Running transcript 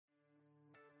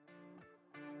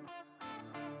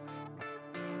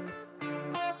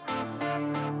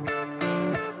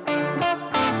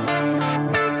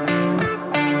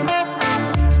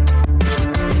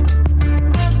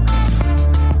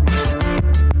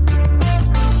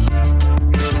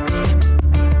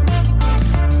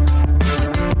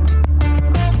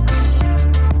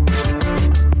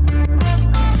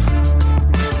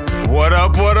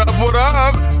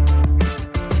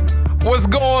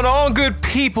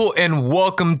people, and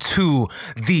welcome to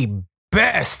the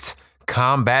best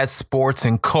combat sports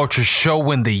and culture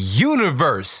show in the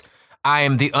universe. I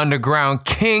am the Underground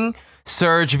King,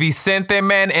 Sergio Vicente,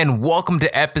 man, and welcome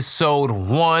to episode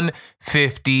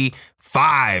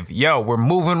 155. Yo, we're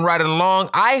moving right along.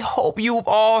 I hope you've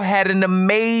all had an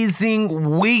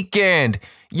amazing weekend.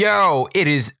 Yo, it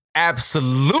is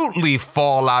absolutely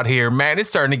fall out here, man. It's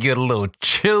starting to get a little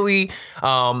chilly.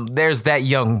 There's that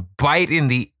young bite in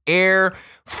the air.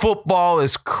 Football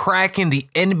is cracking. The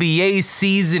NBA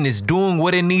season is doing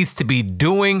what it needs to be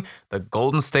doing. The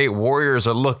Golden State Warriors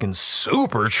are looking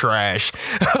super trash.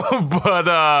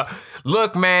 But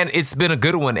look, man, it's been a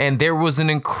good one. And there was an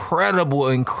incredible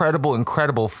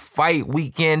fight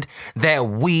weekend that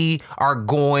we are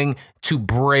going to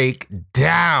break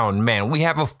down, man. We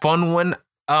have a fun one.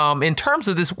 In terms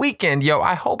of this weekend, yo,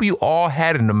 I hope you all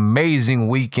had an amazing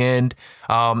weekend.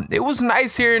 It was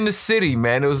nice here in the city,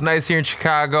 man. It was nice here in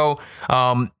Chicago.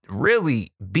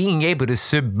 Really being able to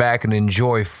sit back and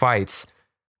enjoy fights.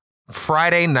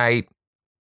 Friday night,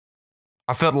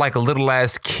 I felt like a little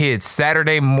ass kid.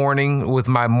 Saturday morning with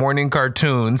my morning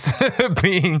cartoons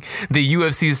being the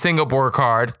UFC Singapore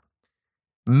card.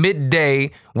 Midday,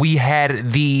 we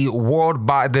had the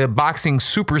the Boxing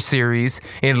Super Series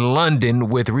in London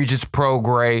with Regis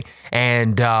Prograis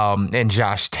and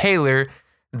Josh Taylor.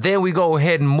 Then we go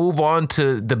ahead and move on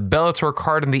to the Bellator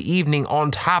card in the evening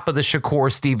on top of the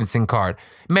Shakur Stevenson card.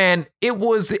 Man, it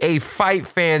was a fight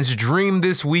fan's dream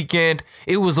this weekend.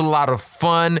 It was a lot of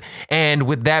fun. And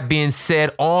with that being said,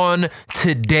 on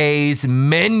today's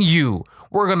menu,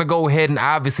 we're going to go ahead and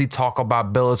obviously talk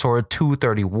about Bellator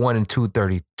 231 and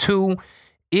 232.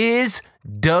 Is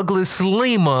Douglas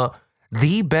Lima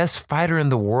the best fighter in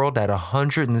the world at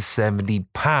 170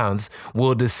 pounds?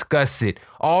 We'll discuss it.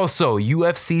 Also,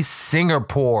 UFC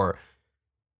Singapore.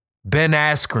 Ben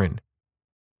Askren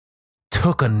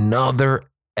took another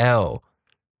L.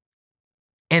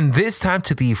 And this time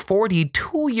to the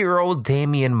 42-year-old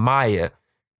Damian Maia.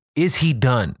 Is he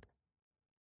done?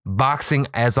 Boxing,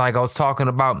 as I was talking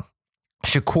about,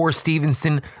 Shakur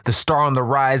Stevenson, the star on the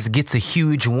rise, gets a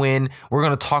huge win. We're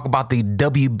going to talk about the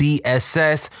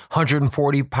WBSS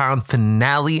 140-pound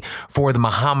finale for the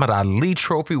Muhammad Ali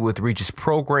Trophy with Regis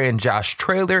Prograis and Josh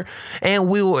Taylor. And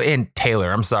I'm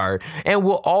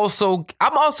also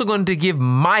going to give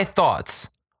my thoughts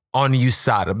on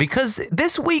USADA, because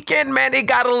this weekend, man, it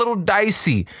got a little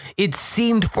dicey. It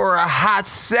seemed for a hot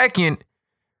second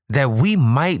that we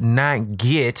might not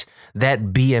get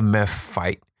that BMF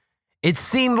fight. It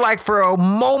seemed like for a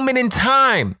moment in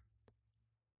time,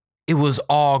 it was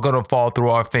all going to fall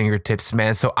through our fingertips,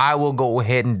 man. So I will go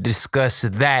ahead and discuss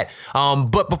that.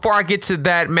 But before I get to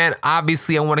that, man,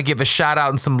 obviously I want to give a shout out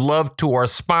and some love to our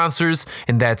sponsors,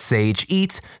 and that's Sage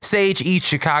Eats,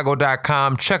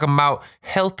 SageEatsChicago.com. Check them out.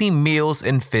 Healthy meals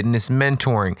and fitness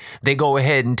mentoring. They go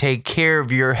ahead and take care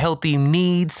of your healthy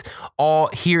needs all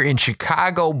here in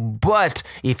Chicago. But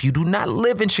if you do not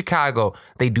live in Chicago,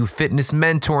 they do fitness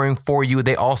mentoring for you.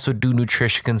 They also do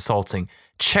nutrition consulting.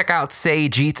 Check out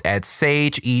Sage Eats at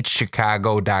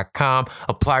SageEatsChicago.com.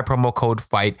 Apply promo code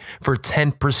FIGHT for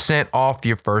 10% off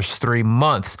your first 3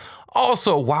 months.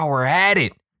 Also, while we're at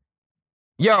it,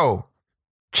 yo,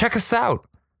 check us out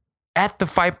at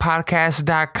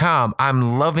thefightpodcast.com.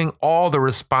 I'm loving all the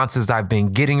responses I've been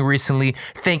getting recently.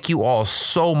 Thank you all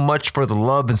so much for the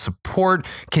love and support.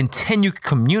 Continue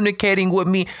communicating with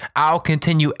me. I'll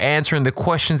continue answering the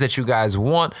questions that you guys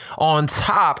want, on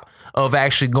top of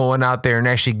actually going out there and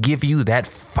actually give you that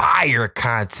fire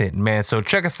content, man. So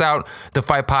check us out,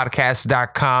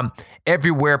 thefightpodcast.com.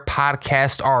 Everywhere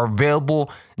podcasts are available.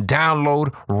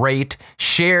 Download, rate,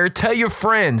 share, tell your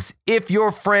friends. If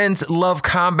your friends love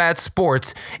combat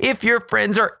sports, if your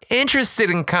friends are interested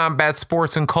in combat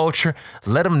sports and culture,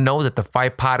 let them know that the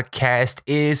Fight Podcast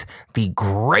is the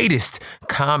greatest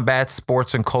combat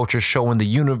sports and culture show in the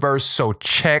universe. So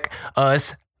check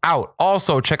us out.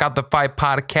 Also, check out the Fight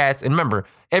Podcast. And remember,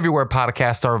 everywhere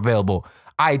podcasts are available: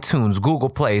 iTunes, Google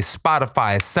Play,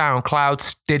 Spotify, SoundCloud,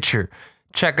 Stitcher.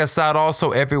 Check us out also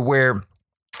everywhere,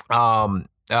 all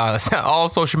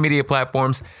social media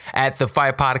platforms at the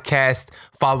Fight Podcast.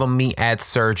 Follow me at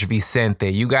Sergio Vicente.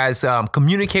 You guys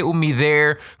communicate with me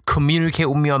there. Communicate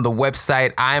with me on the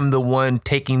website. I'm the one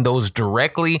taking those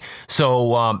directly.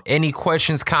 So any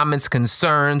questions, comments,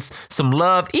 concerns, some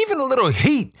love, even a little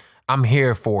heat, I'm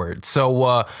here for it. So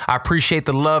I appreciate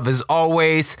the love as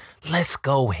always. Let's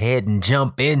go ahead and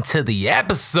jump into the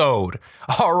episode.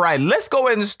 All right, let's go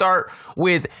ahead and start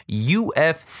with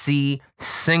UFC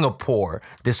Singapore.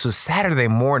 This was Saturday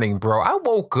morning, bro. I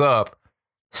woke up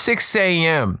 6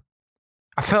 a.m.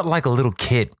 I felt like a little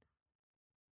kid.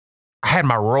 I had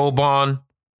my robe on,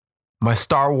 my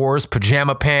Star Wars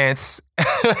pajama pants,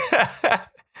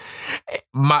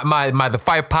 my The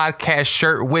Fight Podcast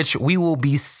shirt, which we will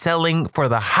be selling for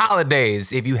the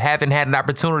holidays. If you haven't had an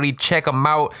opportunity, check them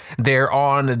out. They're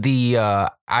on the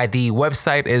ID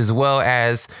website as well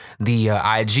as the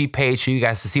IG page for you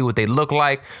guys to see what they look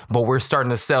like. But we're starting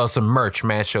to sell some merch,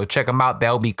 man. So check them out.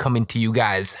 They'll be coming to you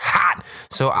guys hot.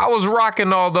 So I was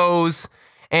rocking all those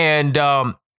and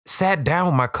sat down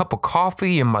with my cup of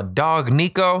coffee and my dog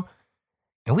Nico.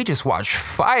 And we just watched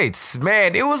fights,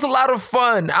 man. It was a lot of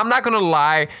fun. I'm not going to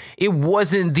lie. It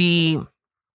wasn't the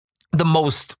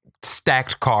most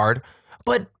stacked card.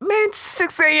 But, man,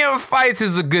 6 a.m. fights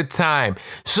is a good time.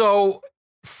 So,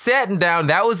 sitting down,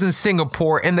 that was in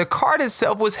Singapore. And the card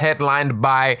itself was headlined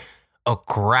by a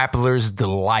grappler's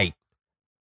delight.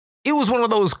 It was one of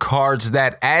those cards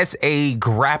that, as a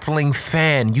grappling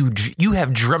fan, you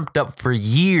have dreamt up for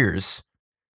years.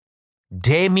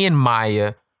 Demian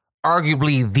Maia,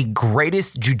 arguably the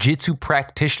greatest jiu-jitsu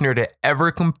practitioner to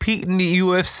ever compete in the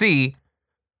UFC,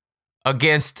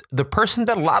 against the person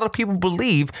that a lot of people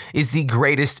believe is the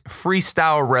greatest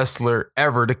freestyle wrestler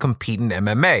ever to compete in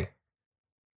MMA.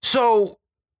 So,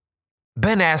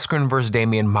 Ben Askren versus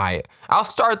Demian Maia. I'll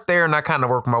start there and I kind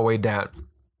of work my way down.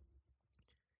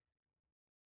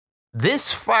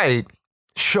 This fight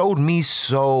showed me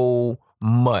so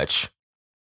much.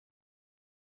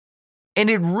 And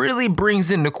it really brings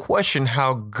into question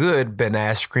how good Ben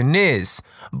Askren is.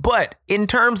 But in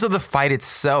terms of the fight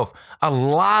itself, a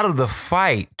lot of the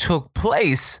fight took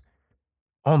place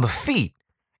on the feet.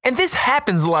 And this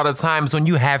happens a lot of times when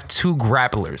you have two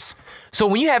grapplers. So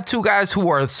when you have two guys who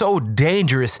are so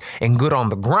dangerous and good on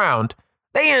the ground,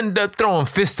 they end up throwing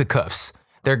fisticuffs.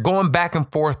 They're going back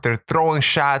and forth. They're throwing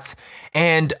shots.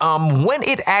 And when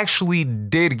it actually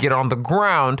did get on the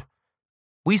ground,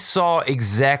 we saw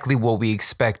exactly what we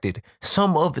expected.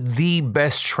 Some of the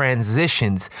best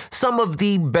transitions, some of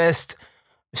the best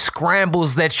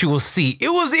scrambles that you will see. It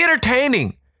was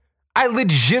entertaining. I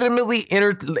legitimately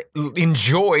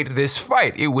enjoyed this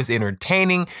fight. It was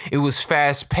entertaining. It was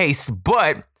fast paced,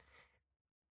 but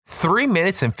 3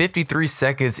 minutes and 53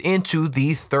 seconds into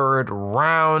the third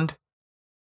round,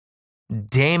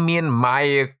 Demian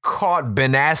Maia caught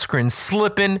Ben Askren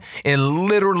slipping and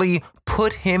literally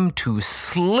put him to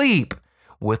sleep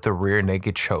with a rear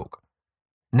naked choke.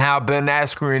 Now Ben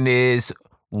Askren is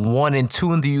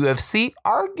 1-2 in the UFC,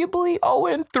 arguably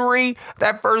 0-3.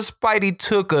 That first fight he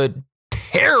took a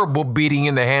terrible beating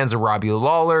in the hands of Robbie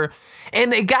Lawler,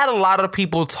 and it got a lot of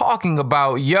people talking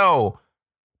about,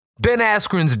 Ben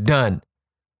Askren's done.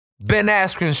 Ben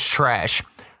Askren's trash.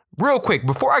 Real quick,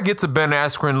 before I get to Ben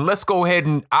Askren, let's go ahead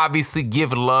and obviously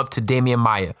give love to Demian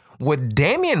Maia. What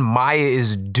Demian Maia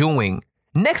is doing,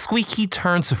 next week he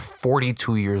turns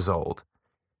 42 years old.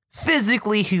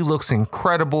 Physically, he looks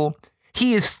incredible.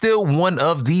 He is still one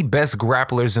of the best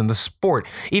grapplers in the sport.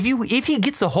 If he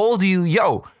gets a hold of you,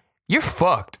 you're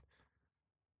fucked.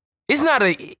 It's not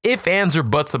a if, ands, or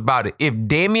buts about it. If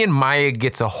Demian Maia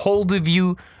gets a hold of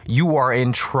you, you are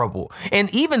in trouble.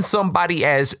 And even somebody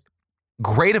as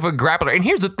great of a grappler. And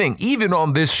here's the thing, even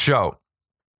on this show,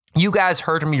 you guys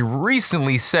heard me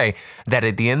recently say that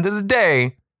at the end of the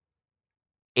day,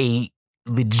 a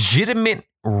legitimate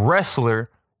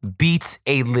wrestler beats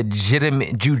a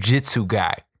legitimate jiu-jitsu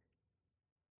guy.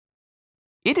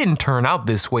 It didn't turn out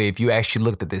this way if you actually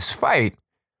looked at this fight,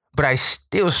 but I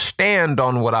still stand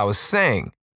on what I was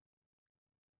saying.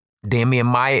 Demian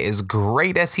Maia, as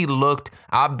great as he looked,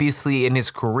 obviously in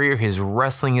his career, his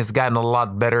wrestling has gotten a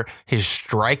lot better. His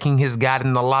striking has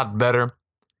gotten a lot better.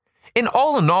 And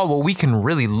all in all, what we can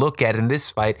really look at in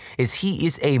this fight is he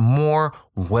is a more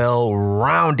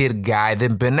well-rounded guy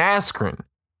than Ben Askren.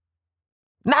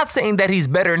 Not saying that he's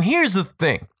better. And here's the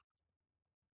thing.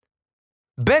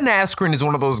 Ben Askren is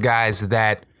one of those guys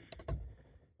that,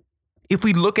 if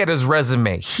we look at his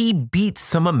resume, he beat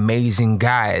some amazing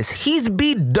guys. He's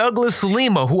beat Douglas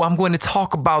Lima, who I'm going to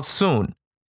talk about soon.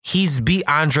 He's beat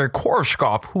Andrei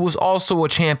Korshkov, who was also a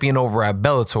champion over at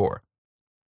Bellator.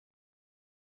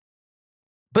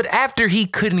 But after he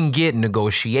couldn't get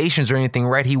negotiations or anything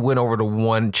right, he went over to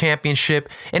one championship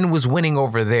and was winning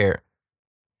over there.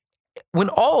 When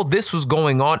all this was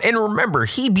going on, and remember,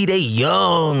 he beat a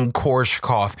young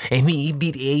Korshkov and he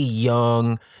beat a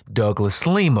young Douglas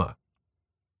Lima.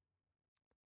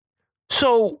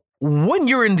 So when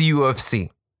you're in the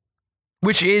UFC,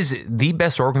 which is the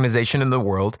best organization in the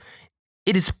world,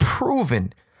 it is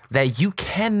proven that you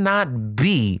cannot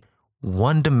be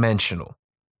one-dimensional.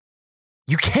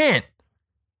 You can't.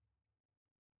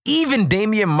 Even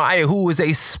Demian Maia, who is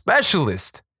a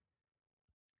specialist,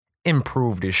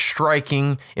 improved his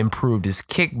striking, improved his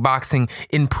kickboxing,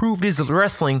 improved his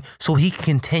wrestling so he can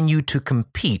continue to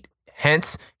compete.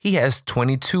 Hence, he has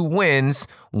 22 wins,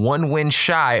 1 win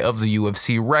shy of the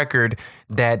UFC record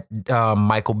that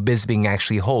Michael Bisping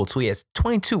actually holds. So he has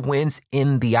 22 wins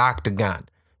in the octagon.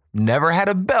 Never had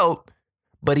a belt,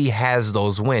 but he has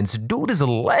those wins. Dude is a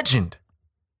legend.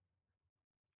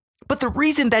 But the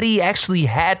reason that he actually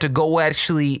had to go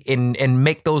and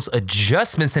make those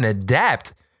adjustments and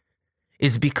adapt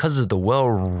is because of the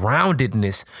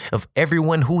well-roundedness of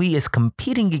everyone who he is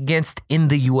competing against in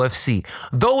the UFC.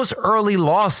 Those early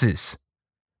losses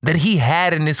that he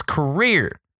had in his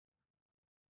career,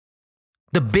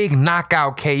 the big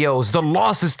knockout KOs, the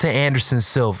losses to Anderson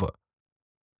Silva,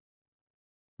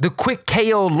 the quick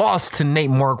KO loss to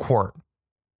Nate Marquardt,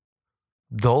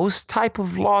 those type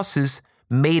of losses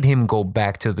made him go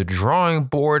back to the drawing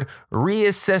board,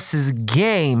 reassess his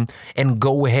game, and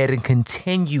go ahead and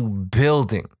continue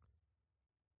building.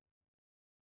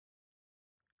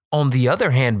 On the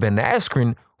other hand, Ben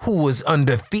Askren, who was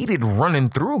undefeated running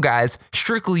through guys,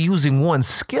 strictly using one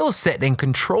skill set and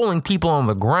controlling people on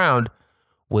the ground,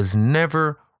 was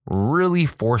never really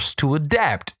forced to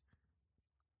adapt.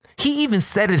 He even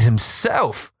said it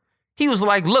himself. He was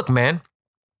like, look, man,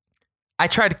 I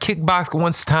tried to kickbox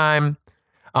once time,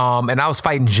 and I was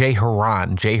fighting Jay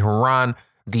Haran. Jay Haran,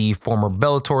 the former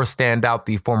Bellator standout,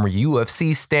 the former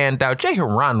UFC standout. Jay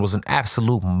Haran was an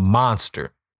absolute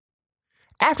monster.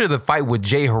 After the fight with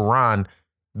Jay Haran,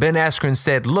 Ben Askren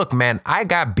said, look, man, I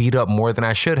got beat up more than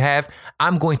I should have.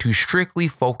 I'm going to strictly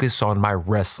focus on my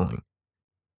wrestling.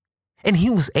 And he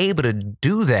was able to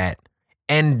do that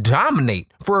and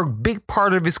dominate for a big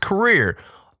part of his career.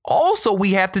 Also,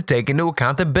 we have to take into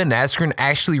account that Ben Askren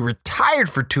actually retired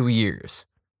for 2 years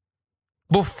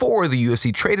before the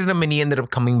UFC traded him, and he ended up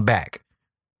coming back.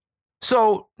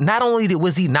 So not only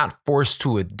was he not forced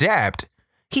to adapt,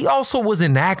 he also was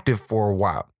inactive for a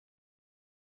while.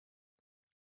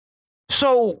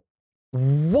 So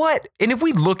what, and if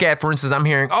we look at, for instance, I'm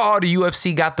hearing, oh, the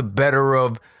UFC got the better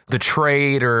of the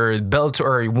trade, or Bellator,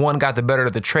 or one got the better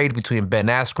of the trade between Ben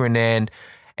Askren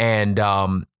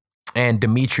and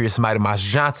Demetrius Mighty Mouse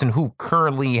Johnson, who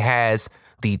currently has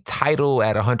the title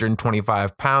at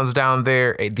 125 pounds down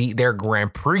there, their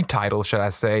Grand Prix title, should I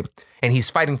say, and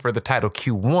he's fighting for the title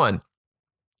Q1.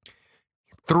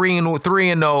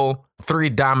 3-0, 3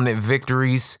 dominant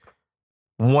victories,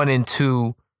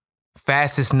 1-2,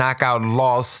 fastest knockout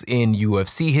loss in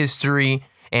UFC history,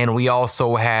 and we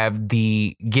also have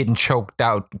the getting choked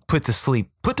out, put to sleep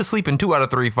in 2 out of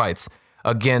 3 fights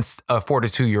against a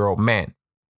 42-year-old man.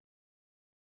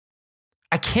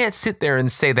 I can't sit there and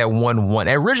say that one won.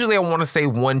 Originally, I want to say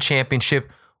one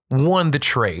championship, won the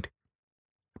trade.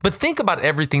 But think about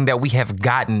everything that we have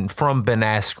gotten from Ben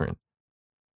Askren.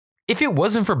 If it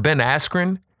wasn't for Ben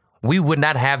Askren, we would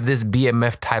not have this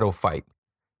BMF title fight,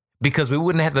 because we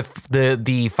wouldn't have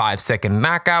the 5-second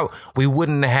knockout. We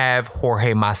wouldn't have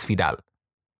Jorge Masvidal,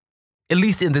 at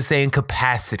least in the same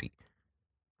capacity,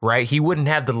 right? He wouldn't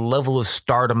have the level of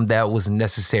stardom that was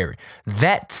necessary.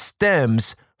 That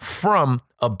stems from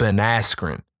a Ben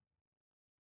Askren.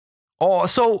 Oh,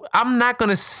 so I'm not going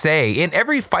to say, in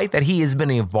every fight that he has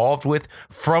been involved with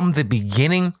from the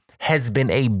beginning has been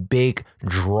a big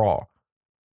draw.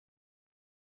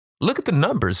 Look at the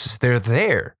numbers. They're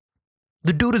there.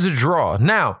 The dude is a draw.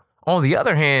 Now, on the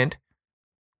other hand,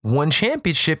 one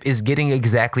championship is getting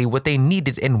exactly what they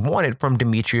needed and wanted from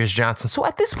Demetrius Johnson. So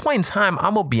at this point in time,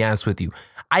 I'm going to be honest with you.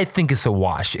 I think it's a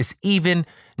wash. It's even.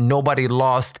 Nobody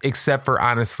lost except for,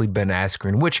 honestly, Ben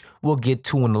Askren, which we'll get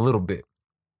to in a little bit.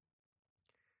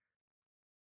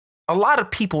 A lot of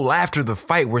people after the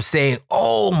fight were saying,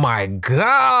 oh my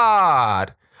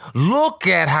God, look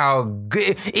at how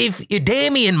good. If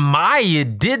Damian Maia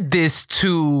did this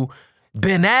to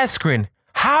Ben Askren,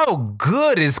 how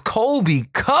good is Colby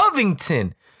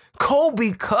Covington?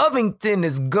 Colby Covington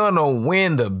is gonna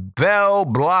win the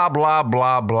belt, blah, blah,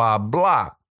 blah, blah, blah.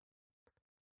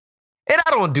 And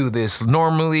I don't do this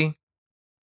normally,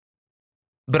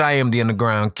 but I am the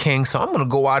Underground King, so I'm going to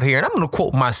go out here and I'm going to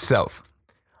quote myself.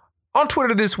 On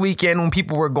Twitter this weekend, when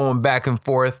people were going back and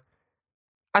forth,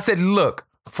 I said, look,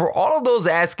 for all of those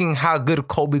asking how good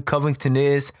Colby Covington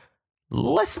is,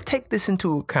 let's take this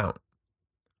into account.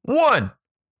 1,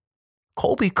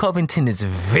 Colby Covington is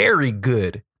very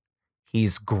good.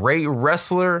 He's a great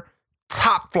wrestler,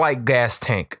 top flight gas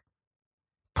tank.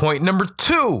 Point number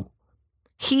 2.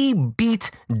 He beat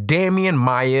Damian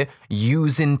Maia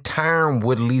using Tyron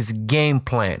Woodley's game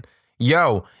plan.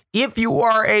 Yo, if you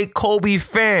are a Colby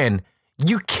fan,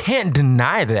 you can't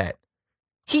deny that.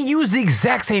 He used the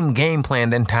exact same game plan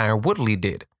that Tyron Woodley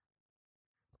did.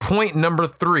 Point number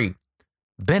 3,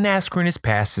 Ben Askren is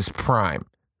past his prime.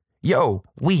 Yo,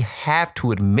 we have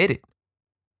to admit it.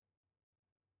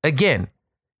 Again,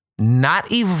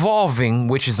 not evolving,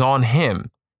 which is on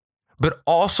him, but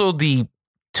also the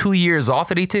 2 years off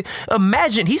that he took.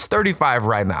 Imagine, he's 35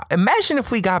 right now. Imagine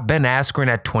if we got Ben Askren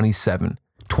at 27,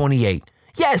 28.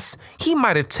 Yes, he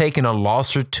might have taken a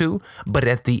loss or two, but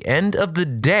at the end of the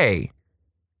day,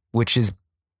 which is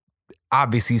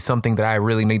obviously something that I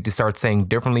really need to start saying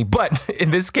differently, but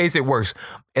in this case, it works.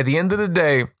 At the end of the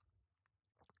day,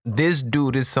 this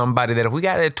dude is somebody that if we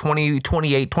got at 20,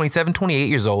 28, 27, 28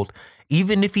 years old,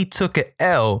 even if he took an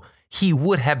L, he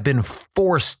would have been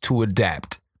forced to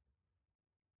adapt.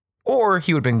 Or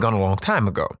he would have been gone a long time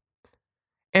ago.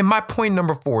 And my point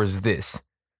number 4 is this.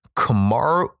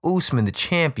 Kamaru Usman, the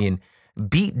champion,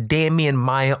 beat Damian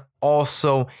Maia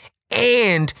also,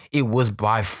 and it was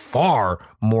by far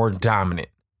more dominant.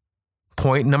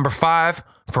 Point number 5,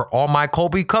 for all my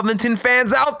Colby Covington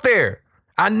fans out there,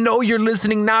 I know you're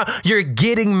listening now, you're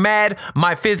getting mad.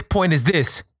 My 5th point is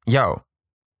this. Yo,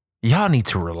 y'all need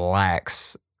to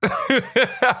relax.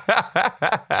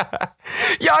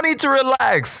 Y'all need to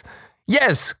relax.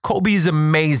 Yes, Colby is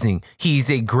amazing.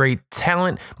 He's a great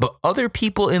talent, but other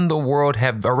people in the world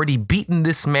have already beaten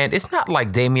this man. It's not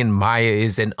like Damian Maia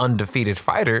is an undefeated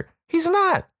fighter. He's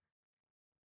not.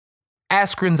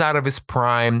 Askren's out of his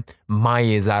prime. Maia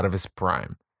is out of his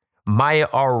prime. Maia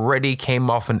already came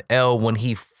off an L when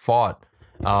he fought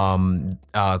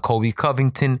Colby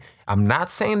Covington. I'm not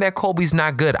saying that Colby's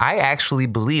not good. I actually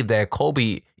believe that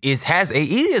Colby is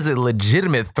a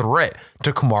legitimate threat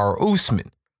to Kamaru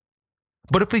Usman.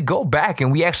 But if we go back and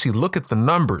we actually look at the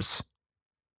numbers,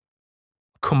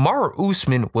 Kamaru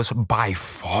Usman was by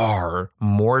far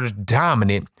more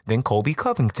dominant than Colby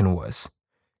Covington was.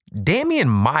 Damian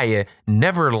Maia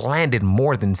never landed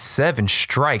more than 7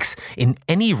 strikes in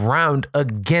any round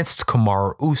against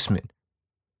Kamaru Usman.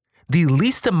 The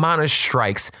least amount of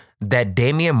strikes that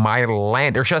Damian Maia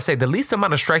landed, or should I say the least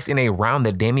amount of strikes in a round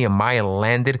that Damian Maia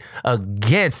landed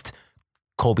against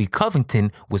Colby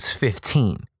Covington was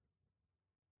 15.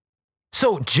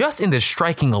 So just in the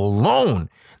striking alone,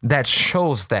 that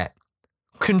shows that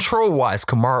control-wise,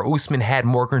 Kamaru Usman had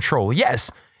more control.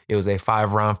 Yes, it was a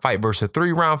 5-round fight versus a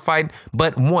 3-round fight,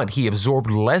 but one, he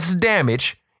absorbed less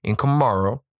damage in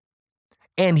Kamaru,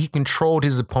 and he controlled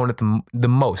his opponent the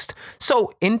most.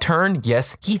 So in turn,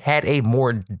 yes, he had a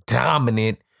more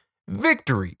dominant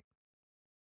victory.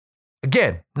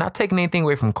 Again, not taking anything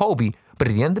away from Colby, but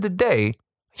at the end of the day,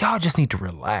 y'all just need to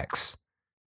relax.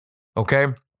 Okay?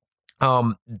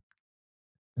 Ben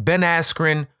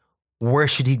Askren, where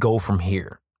should he go from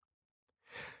here?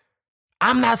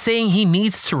 I'm not saying he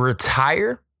needs to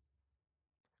retire,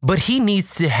 but he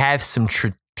needs to have some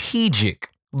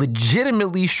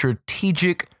legitimately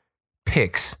strategic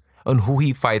picks on who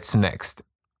he fights next.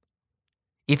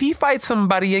 If he fights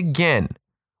somebody again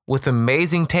with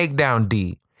amazing takedown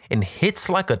D and hits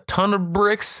like a ton of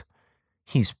bricks,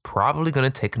 he's probably going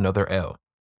to take another L.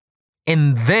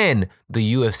 And then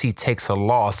the UFC takes a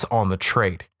loss on the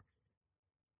trade.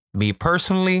 Me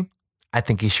personally, I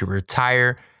think he should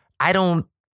retire.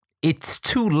 It's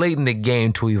too late in the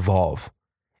game to evolve.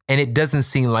 And it doesn't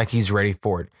seem like he's ready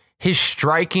for it. His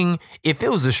striking, if it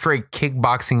was a straight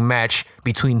kickboxing match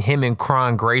between him and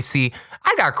Kron Gracie,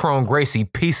 I got Kron Gracie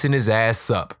piecing his ass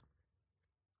up.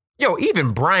 Yo,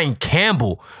 even Brian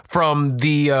Campbell from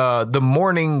the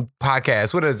morning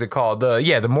podcast, what is it called?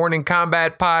 The Morning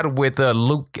Combat Pod with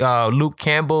Luke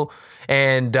Campbell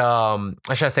and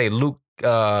should I say Luke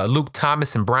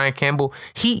Thomas and Brian Campbell.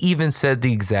 He even said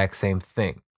the exact same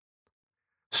thing.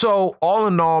 So all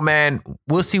in all, man,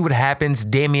 we'll see what happens.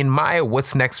 Damian Maia,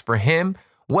 what's next for him?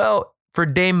 Well, for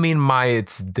Damian Maia,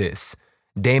 it's this.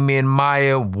 Damian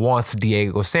Maia wants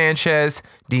Diego Sanchez.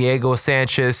 Diego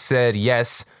Sanchez said,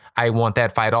 yes, I want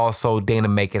that fight also. Dana,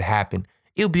 make it happen.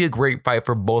 It'll be a great fight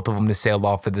for both of them to sail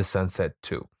off for the sunset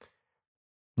too.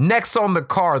 Next on the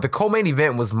card, the co-main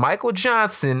event was Michael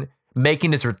Johnson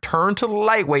making his return to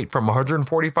lightweight from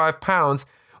 145 pounds,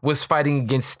 was fighting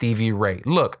against Stevie Ray.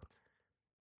 Look,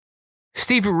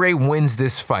 Stevie Ray wins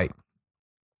this fight.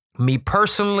 Me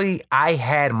personally, I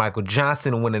had Michael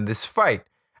Johnson winning this fight.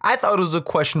 I thought it was a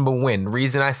questionable win. The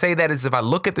reason I say that is if I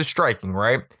look at the striking,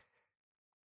 right?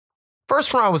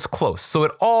 First round was close, so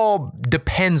it all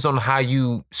depends on how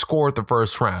you scored the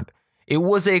first round. It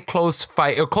was a close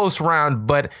fight, a close round,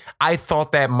 but I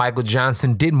thought that Michael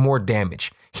Johnson did more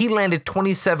damage. He landed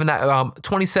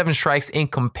 27 strikes in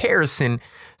comparison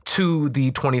to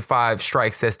the 25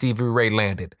 strikes that Stevie Ray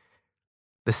landed.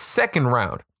 The second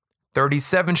round,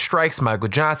 37 strikes Michael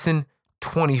Johnson,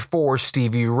 24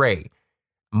 Stevie Ray.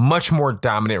 Much more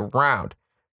dominant round.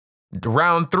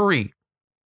 Round 3.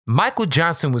 Michael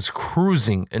Johnson was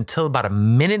cruising until about a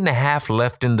minute and a half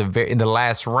left in the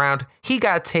last round. He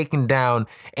got taken down,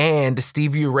 and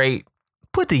Stevie Ray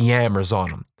put the yammers on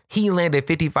him. He landed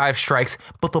 55 strikes,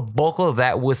 but the bulk of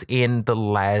that was in the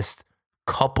last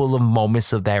couple of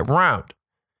moments of that round.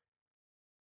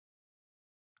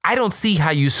 I don't see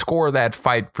how you score that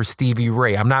fight for Stevie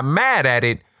Ray. I'm not mad at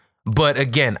it, but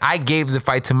again, I gave the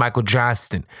fight to Michael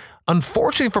Johnson.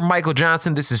 Unfortunately for Michael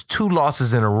Johnson, this is 2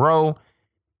 losses in a row.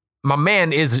 My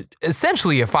man is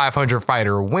essentially a 500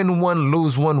 fighter. Win 1,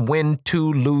 lose 1, win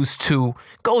 2, lose 2.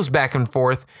 Goes back and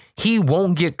forth. He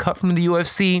won't get cut from the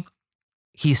UFC.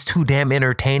 He's too damn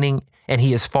entertaining, and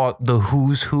he has fought the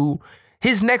who's who.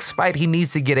 His next fight, he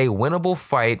needs to get a winnable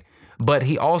fight, but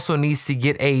he also needs to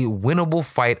get a winnable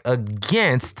fight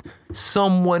against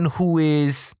someone who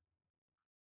is,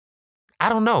 I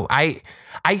don't know. I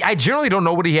generally don't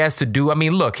know what he has to do. I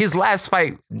mean, look, his last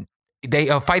fight,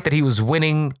 a fight that he was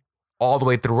winning all the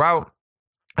way throughout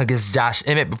against Josh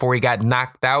Emmett before he got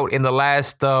knocked out in the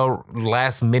last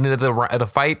minute of the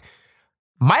fight.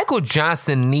 Michael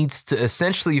Johnson needs to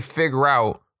essentially figure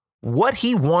out what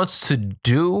he wants to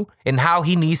do and how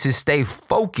he needs to stay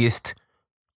focused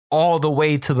all the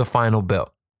way to the final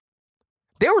bell.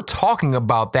 They were talking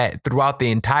about that throughout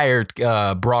the entire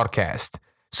broadcast.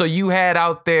 So you had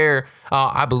out there,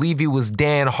 I believe it was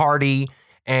Dan Hardy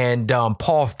and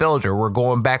Paul Felder were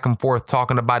going back and forth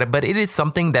talking about it, but it is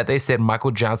something that they said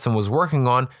Michael Johnson was working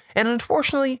on, and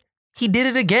unfortunately, he did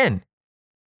it again.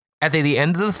 At the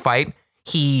end of the fight,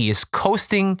 he is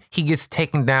coasting, he gets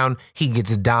taken down, he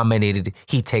gets dominated,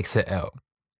 he takes an L.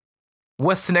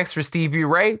 What's next for Stevie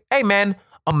Ray? Hey man,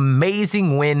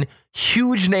 amazing win,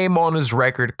 huge name on his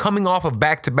record, coming off of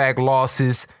back-to-back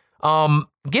losses.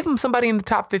 Give him somebody in the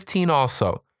top 15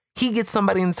 also. He gets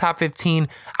somebody in the top 15.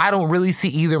 I don't really see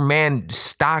either man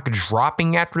stock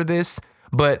dropping after this,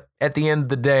 but at the end of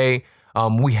the day,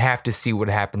 we have to see what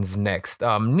happens next.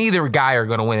 Neither guy are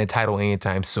going to win a title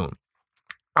anytime soon.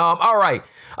 All right.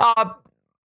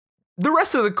 The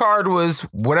rest of the card was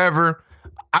whatever.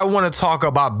 I want to talk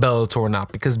about Bellator now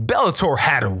because Bellator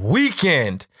had a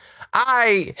weekend.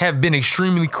 I have been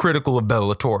extremely critical of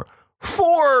Bellator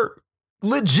for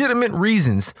legitimate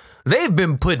reasons. They've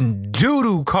been putting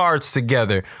doo-doo cards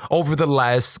together over the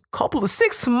last couple of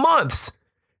 6 months.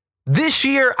 This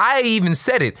year, I even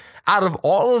said it, out of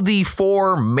all of the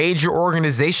 4 major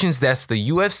organizations, that's the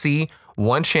UFC,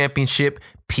 One Championship,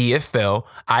 PFL,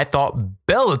 I thought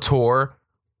Bellator,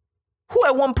 who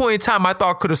at one point in time I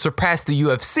thought could have surpassed the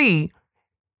UFC,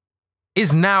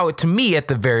 is now, to me, at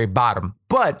the very bottom.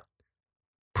 But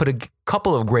put a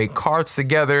couple of great cards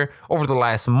together. Over the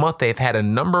last month, they've had a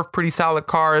number of pretty solid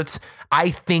cards. I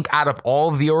think out of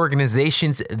all of the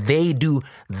organizations, they do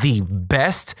the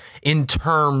best in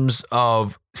terms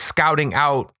of scouting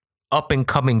out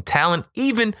up-and-coming talent,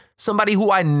 even somebody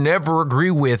who I never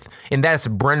agree with, and that's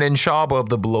Brendan Schaub of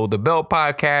the Below the Belt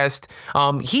podcast.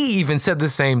 He even said the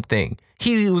same thing.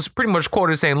 He was pretty much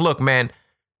quoted saying, look, man,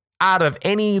 out of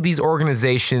any of these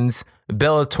organizations,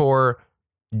 Bellator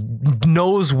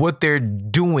knows what they're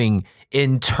doing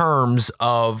in terms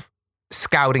of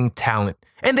scouting talent.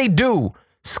 And they do.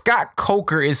 Scott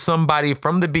Coker is somebody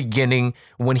from the beginning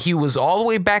when he was all the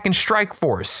way back in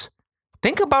Strikeforce.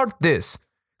 Think about this.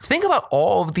 Think about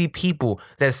all of the people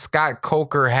that Scott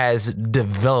Coker has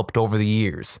developed over the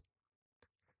years.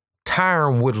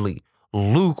 Tyron Woodley,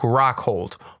 Luke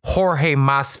Rockhold, Jorge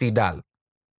Masvidal.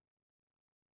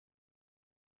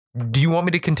 Do you want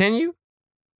me to continue?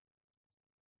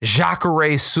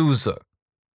 Jacare Souza,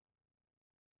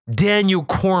 Daniel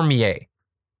Cormier.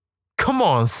 Come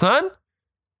on, son.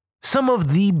 Some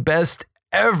of the best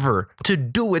ever to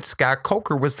do it. Scott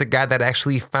Coker was the guy that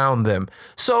actually found them.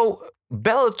 So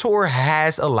Bellator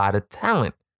has a lot of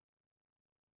talent.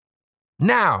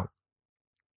 Now,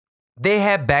 they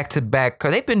have back-to-back.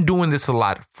 They've been doing this a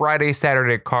lot. Friday,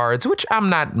 Saturday cards, which I'm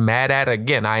not mad at.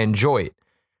 Again, I enjoy it.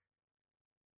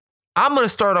 I'm going to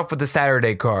start off with the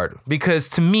Saturday card because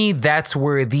to me, that's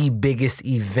where the biggest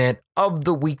event of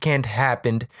the weekend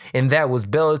happened. And that was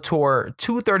Bellator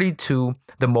 232,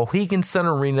 the Mohegan Sun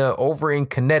Arena over in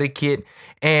Connecticut.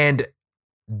 And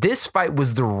this fight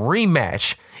was the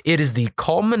rematch. It is the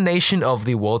culmination of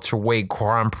the welterweight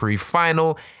Grand Prix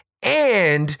final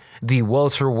and the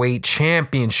welterweight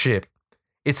championship.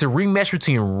 It's a rematch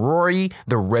between Rory,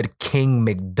 the Red King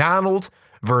McDonald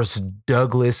versus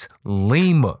Douglas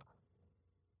Lima.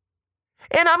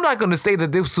 And I'm not going to say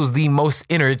that this was the most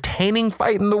entertaining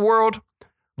fight in the world,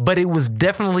 but it was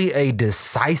definitely a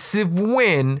decisive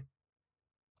win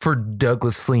for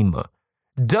Douglas Lima.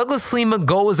 Douglas Lima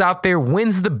goes out there,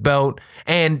 wins the belt,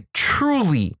 and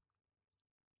truly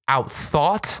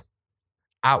outthought,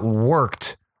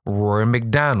 outworked Rory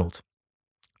McDonald.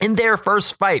 In their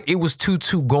first fight, it was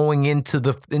 2-2 going into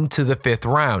the fifth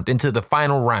round, into the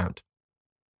final round.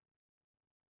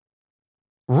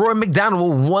 Rory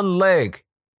McDonald with one leg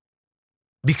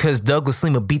because Douglas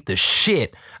Lima beat the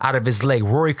shit out of his leg.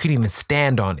 Rory couldn't even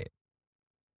stand on it.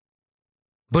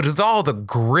 But with all the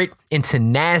grit and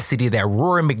tenacity that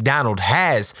Rory McDonald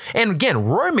has, and again,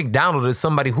 Rory McDonald is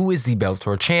somebody who is the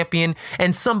Bellator champion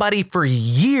and somebody for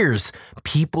years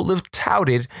people have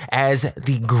touted as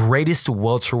the greatest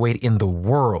welterweight in the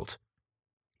world,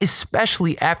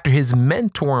 especially after his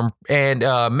mentor,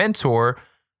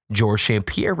 Georges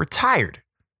St-Pierre, retired.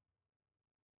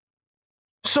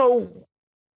 So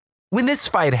when this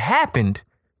fight happened,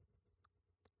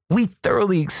 we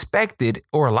thoroughly expected,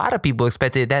 or a lot of people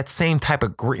expected, that same type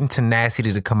of grit and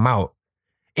tenacity to come out.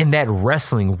 In that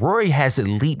wrestling, Rory has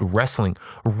elite wrestling.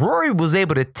 Rory was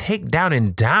able to take down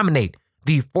and dominate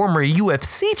the former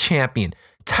UFC champion,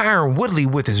 Tyron Woodley,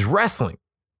 with his wrestling.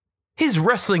 His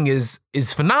wrestling is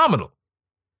phenomenal.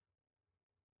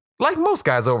 Like most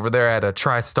guys over there at a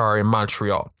TriStar in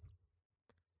Montreal.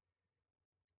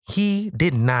 He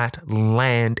did not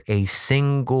land a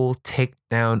single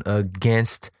takedown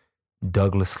against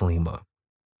Douglas Lima.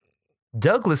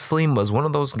 Douglas Lima is one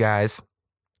of those guys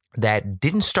that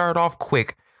didn't start off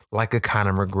quick like a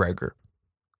Conor McGregor.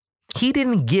 He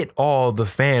didn't get all the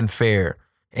fanfare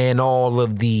and all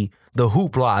of the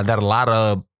hoopla that a lot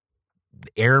of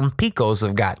Aaron Picos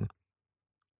have gotten.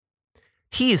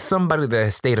 He is somebody that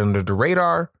has stayed under the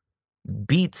radar,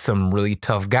 beat some really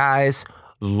tough guys,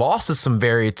 lost to some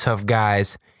very tough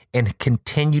guys, and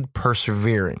continued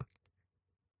persevering.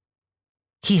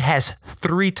 He has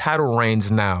 3 title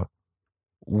reigns now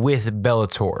with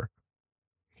Bellator.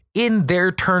 In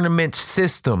their tournament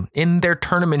system, in their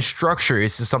tournament structure,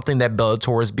 this is something that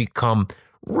Bellator has become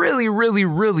really, really,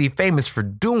 really famous for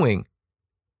doing.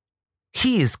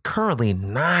 He is currently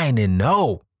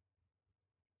 9-0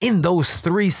 in those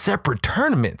 3 separate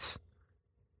tournaments.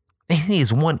 And he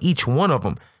has won each one of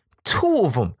them. 2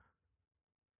 of them,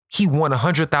 he won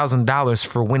 $100,000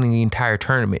 for winning the entire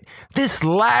tournament. This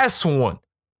last one,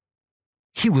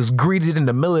 he was greeted in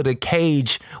the middle of the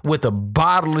cage with a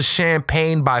bottle of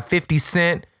champagne by 50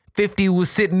 Cent. 50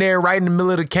 was sitting there right in the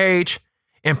middle of the cage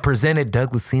and presented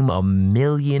Douglas Lima $1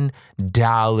 million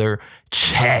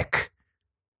check.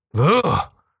 Ugh.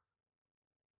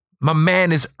 My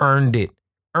man has earned it.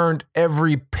 Earned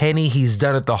every penny. He's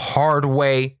done it the hard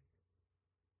way.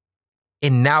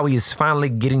 And now he is finally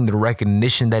getting the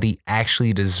recognition that he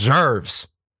actually deserves.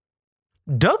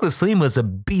 Douglas Lima is a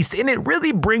beast, and it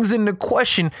really brings into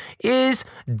question, is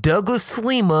Douglas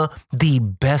Lima the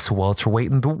best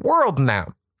welterweight in the world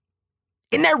now?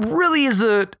 And that really is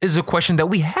a question that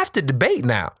we have to debate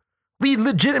now. We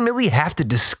legitimately have to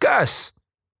discuss.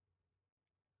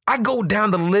 I go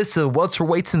down the list of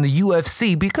welterweights in the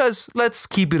UFC because let's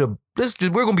keep it we're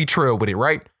going to be trail with it,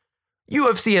 right?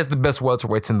 UFC has the best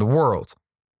welterweights in the world.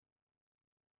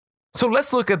 So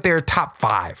let's look at their top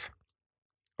 5.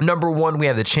 Number 1, we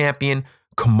have the champion,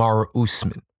 Kamaru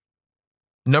Usman.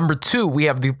 Number 2, we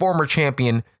have the former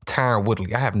champion, Tyron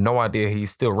Woodley. I have no idea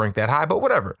he's still ranked that high, but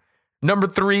whatever. Number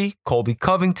 3, Colby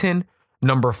Covington.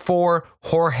 Number 4,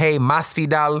 Jorge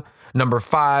Masvidal. Number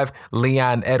 5,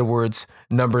 Leon Edwards.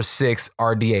 Number 6,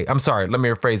 RDA. I'm sorry, let me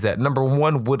rephrase that. Number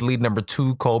 1, Woodley. Number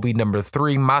 2, Colby. Number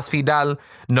 3, Masvidal.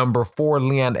 Number 4,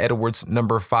 Leon Edwards.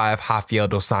 Number 5, Rafael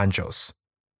dos Anjos.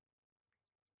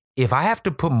 If I have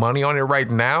to put money on it right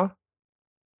now,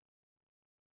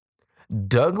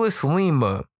 Douglas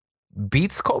Lima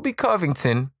beats Colby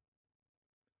Covington.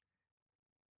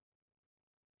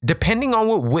 Depending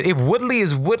on if Woodley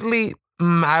is Woodley,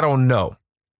 I don't know.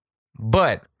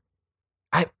 But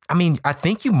I mean, I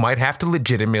think you might have to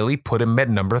legitimately put him at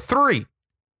number 3.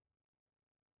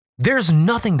 There's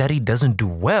nothing that he doesn't do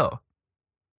well.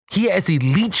 He has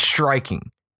elite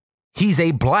striking. He's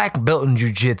a black belt in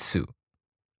jiu-jitsu.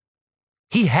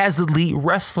 He has elite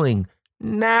wrestling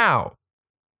now.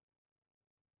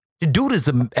 The dude is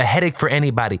a headache for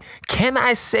anybody. Can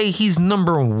I say he's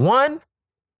number 1?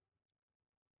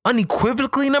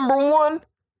 Unequivocally number 1?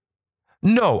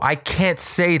 No, I can't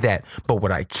say that. But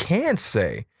what I can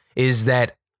say is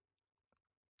that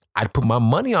I'd put my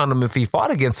money on him if he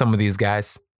fought against some of these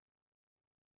guys.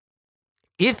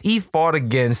 If he fought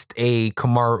against a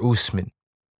Kamaru Usman,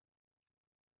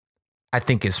 I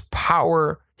think his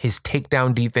power, his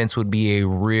takedown defense would be a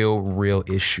real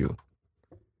issue.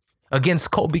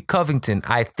 Against Colby Covington,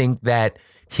 I think that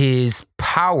his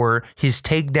power, his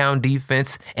takedown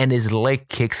defense, and his leg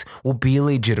kicks will be a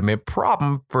legitimate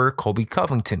problem for Colby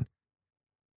Covington.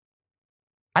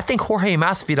 I think Jorge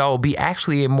Masvidal will be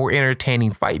actually a more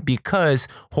entertaining fight because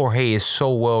Jorge is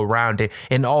so well-rounded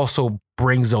and also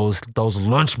brings those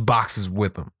lunch boxes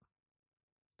with him.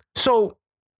 So,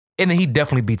 and then he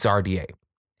definitely beats RDA.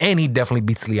 And he definitely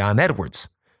beats Leon Edwards.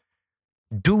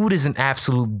 Dude is an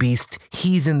absolute beast.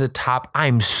 He's in the top.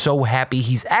 I'm so happy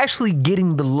he's actually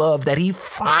getting the love that he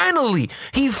finally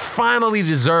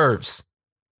deserves.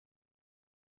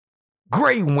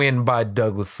 Great win by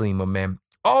Douglas Lima, man.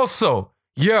 Also,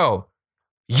 y'all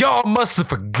must have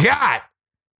forgot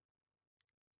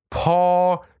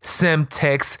Paul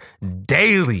Semtex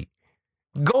Daly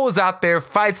goes out there,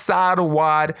 fights Saad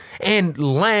and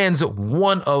lands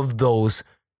one of those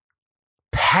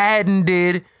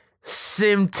patented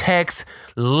Semtex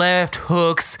left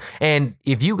hooks. And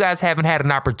if you guys haven't had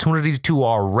an opportunity to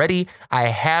already, I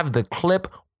have the clip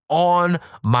on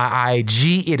my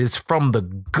IG. It is from the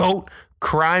GOAT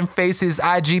Crime Faces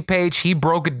IG page. He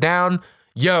broke it down.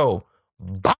 Yo,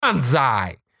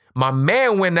 bonsai. My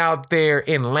man went out there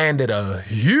and landed a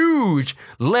huge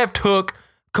left hook,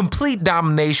 complete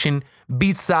domination,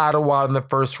 beat Sadawad in the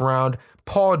first round.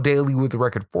 Paul Daly with the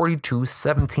record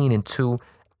 42-17-2.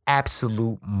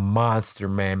 Absolute monster,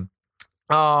 man.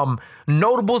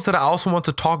 Notables that I also want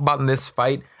to talk about in this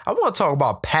fight. I want to talk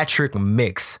about Patrick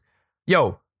Mix.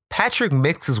 Yo, Patrick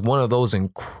Mix is one of those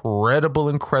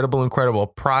incredible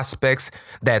prospects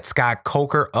that Scott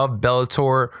Coker of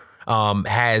Bellator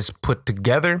has put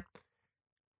together.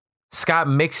 Scott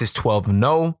Mix is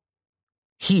 12-0.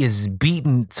 He has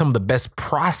beaten some of the best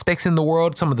prospects in the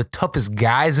world, some of the toughest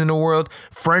guys in the world.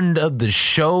 Friend of the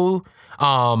show,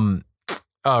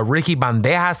 Ricky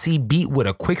Bandejas, he beat with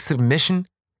a quick submission.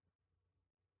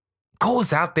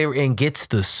 Goes out there and gets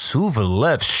the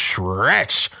Suvarev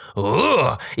stretch.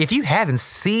 Ugh. If you haven't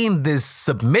seen this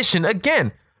submission,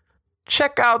 again,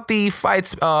 check out the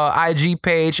Fights IG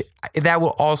page. That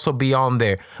will also be on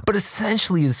there. But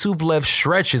essentially, the Suvarev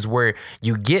stretch is where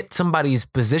you get somebody's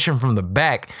position from the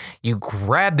back, you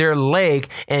grab their leg,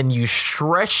 and you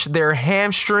stretch their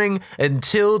hamstring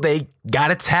until they got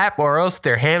to tap, or else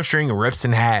their hamstring rips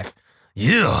in half.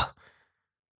 Yeah.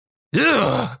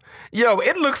 Ugh. Yo,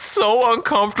 it looks so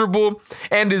uncomfortable.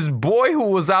 And this boy who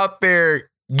was out there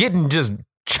getting just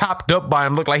chopped up by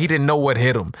him looked like he didn't know what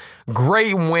hit him.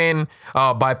 Great win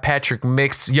by Patrick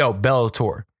Mix. Yo,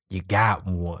 Bellator, you got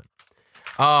one.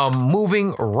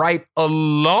 Moving right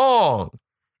along.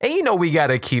 And you know we got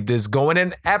to keep this going.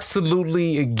 And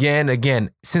absolutely,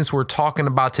 again, since we're talking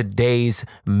about today's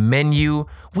menu,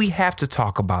 we have to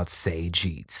talk about Sage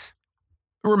Eats.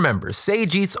 Remember,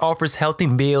 Sage Eats offers healthy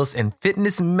meals and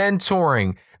fitness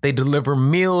mentoring. They deliver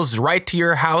meals right to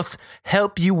your house,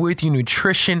 help you with your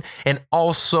nutrition, and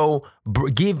also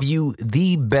give you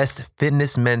the best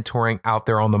fitness mentoring out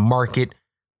there on the market.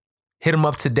 Hit them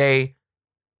up today,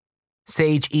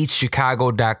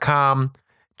 sageeatschicago.com.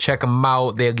 Check them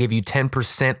out. They'll give you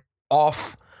 10%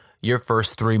 off your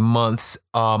first 3 months.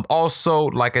 Also,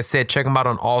 like I said, check them out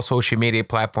on all social media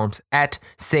platforms at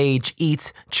Sage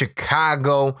Eats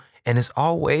Chicago. And as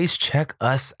always, check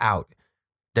us out.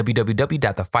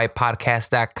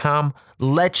 www.thefightpodcast.com.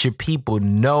 Let your people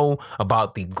know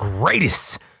about the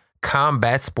greatest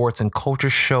combat sports and culture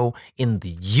show in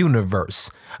the universe.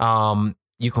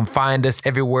 You can find us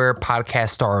everywhere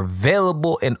podcasts are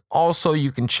available. And also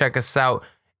you can check us out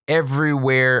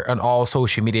everywhere on all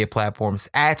social media platforms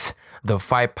at The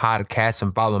Fight Podcast,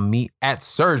 and follow me at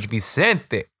Serge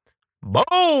Vicente. Boom.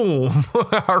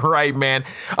 All right, man.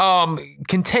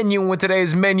 Continuing with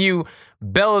today's menu,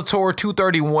 Bellator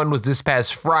 231 was this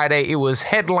past Friday. It was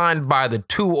headlined by the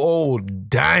two old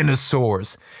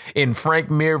dinosaurs in Frank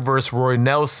Mir versus Roy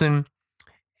Nelson.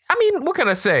 I mean, what can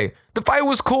I say? The fight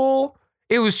was cool.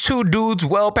 It was two dudes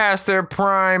well past their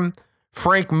prime.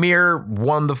 Frank Mir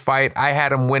won the fight. I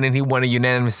had him winning. He won a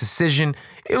unanimous decision.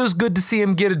 It was good to see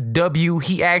him get a W.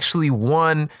 He actually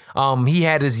won. He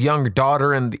had his younger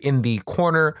daughter in the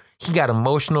corner. He got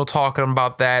emotional talking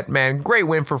about that. Man, great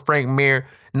win for Frank Mir.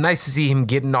 Nice to see him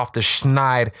getting off the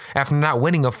schneid after not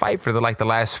winning a fight for the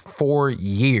last 4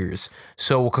 years.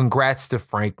 So congrats to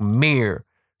Frank Mir.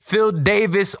 Phil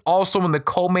Davis, also in the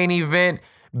co-main event,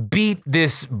 beat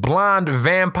this blonde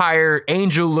vampire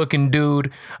angel looking dude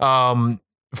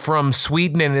from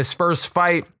Sweden in his first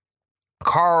fight,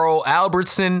 Carl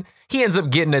Albertson. He ends up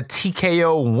getting a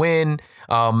TKO win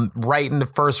right in the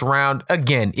first round.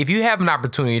 Again, if you have an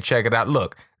opportunity to check it out,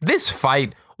 look, this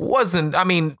fight wasn't,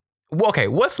 okay,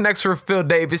 what's next for Phil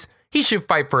Davis? he should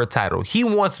fight for a title. He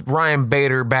wants Ryan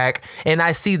Bader back, and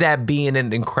I see that being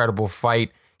an incredible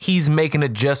fight. He's making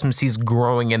adjustments. He's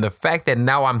growing. And the fact that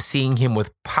now I'm seeing him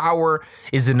with power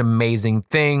is an amazing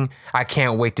thing. I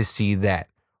can't wait to see that.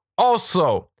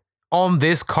 Also, on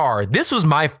this card, this was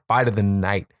my fight of the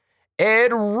night.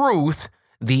 Ed Ruth,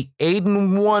 the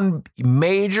 8-1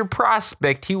 major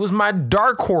prospect. He was my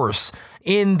dark horse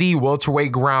in the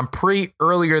welterweight Grand Prix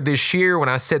earlier this year. When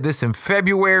I said this in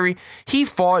February, he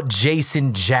fought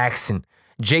Jason Jackson.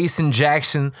 Jason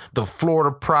Jackson, the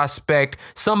Florida prospect,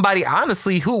 somebody,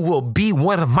 honestly, who will be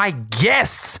one of my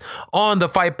guests on the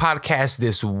Fight Podcast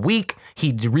this week.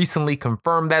 He recently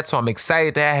confirmed that, so I'm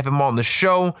excited to have him on the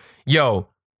show. Yo,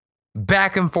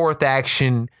 back and forth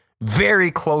action,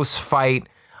 very close fight.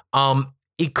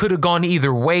 It could have gone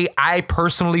either way. I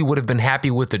personally would have been happy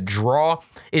with the draw,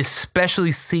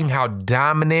 especially seeing how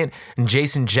dominant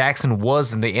Jason Jackson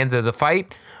was in the end of the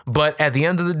fight. But at the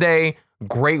end of the day,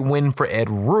 great win for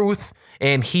Ed Ruth,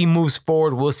 and he moves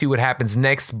forward. We'll see what happens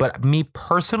next. But me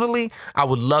personally, I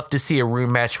would love to see a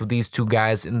rematch with these two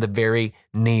guys in the very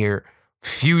near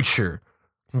future.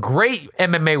 Great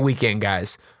MMA weekend,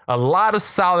 guys. A lot of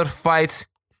solid fights,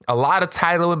 a lot of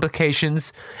title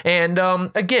implications. And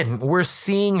again, we're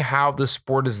seeing how the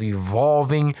sport is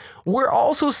evolving. We're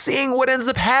also seeing what ends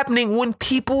up happening when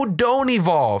people don't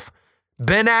evolve.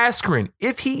 Ben Askren,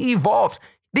 if he evolved,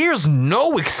 there's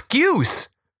no excuse.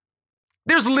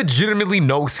 There's legitimately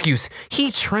no excuse.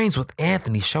 He trains with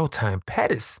Anthony Showtime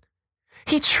Pettis.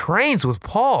 He trains with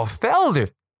Paul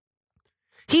Felder.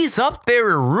 He's up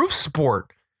there in roof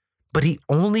sport, but he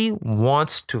only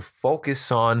wants to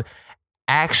focus on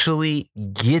actually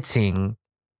getting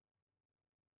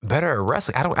better at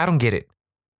wrestling. I don't get it.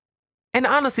 And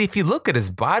honestly, if you look at his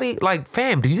body, like,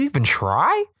 fam, do you even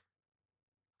try?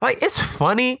 Like, it's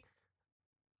funny,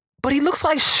 but he looks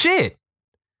like shit.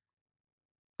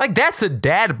 Like, that's a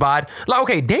dad bod. Like,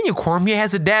 okay, Daniel Cormier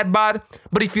has a dad bod,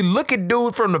 but if you look at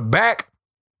dude from the back,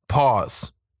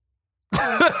 pause.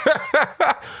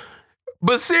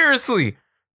 But seriously,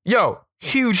 yo,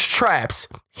 huge traps,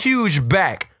 huge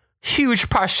back, huge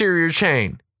posterior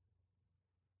chain.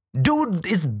 Dude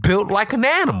is built like an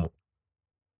animal.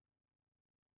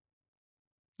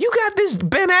 You got this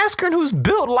Ben Askren who's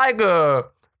built like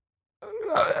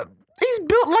he's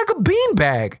built like a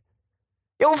beanbag.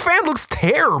 Yo, fam looks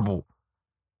terrible.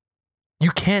 You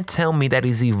can't tell me that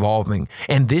he's evolving.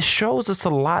 And this shows us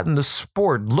a lot in the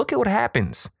sport. Look at what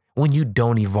happens when you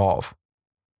don't evolve.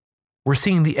 We're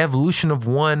seeing the evolution of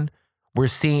one. We're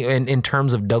seeing in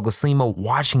terms of Douglas Lima,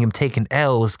 watching him taking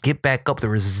L's, get back up, the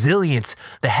resilience,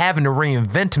 the having to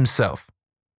reinvent himself.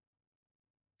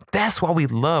 That's why we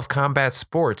love combat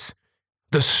sports.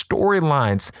 The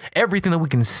storylines, everything that we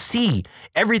can see,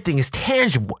 everything is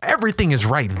tangible. Everything is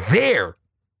right there.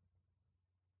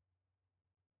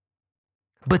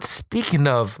 But speaking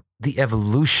of the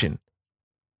evolution,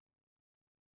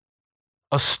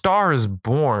 a star is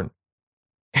born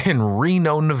in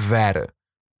Reno, Nevada.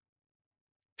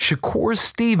 Shakur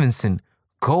Stevenson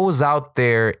goes out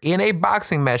there in a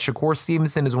boxing match. Shakur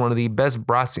Stevenson is one of the best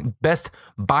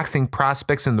boxing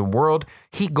prospects in the world.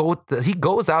 He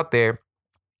goes out there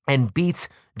and beats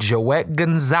Joet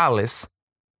Gonzalez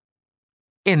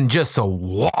in just a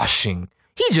washing.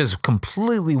 He just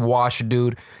completely washed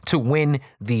dude to win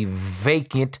the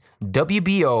vacant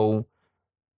WBO,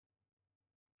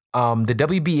 the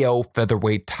WBO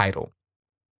featherweight title.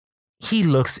 He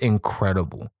looks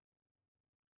incredible.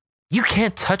 You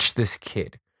can't touch this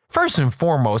kid. First and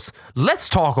foremost, let's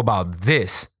talk about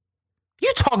this.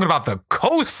 You talking about the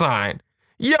cosign.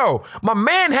 Yo, my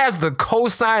man has the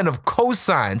cosign of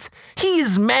cosigns.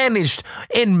 He's managed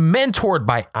and mentored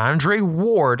by Andre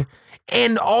Ward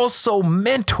and also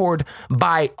mentored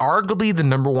by arguably the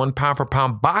number one pound for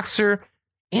pound boxer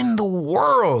in the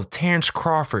world, Terrence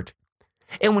Crawford.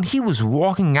 And when he was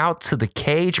walking out to the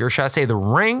cage, or should I say the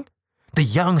ring, the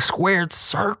young squared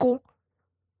circle,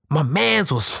 my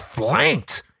man's was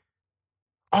flanked.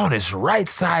 On his right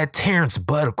side, Terrence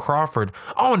Bud Crawford.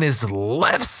 On his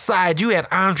left side, you had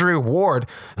Andre Ward.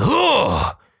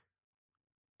 Ugh.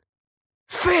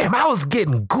 Fam, I was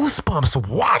getting goosebumps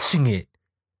watching it.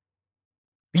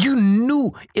 You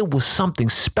knew it was something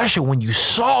special when you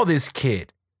saw this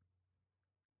kid.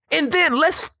 And then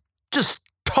let's just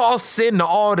toss in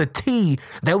all the tea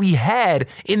that we had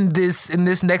in this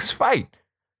next fight.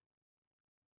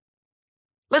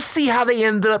 Let's see how they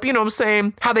ended up, you know what I'm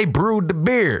saying? How they brewed the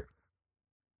beer.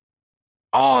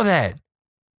 All that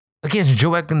against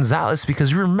Joet Gonzalez,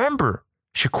 because remember,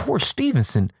 Shakur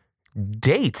Stevenson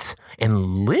dates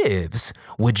and lives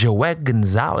with Joet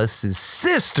Gonzalez's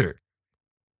sister.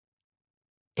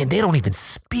 And they don't even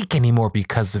speak anymore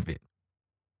because of it.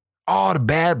 All the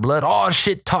bad blood, all the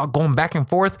shit talk going back and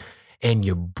forth. And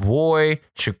your boy,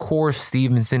 Shakur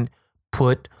Stevenson,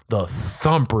 put the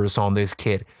thumpers on this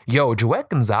kid. Yo, Joet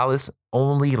Gonzalez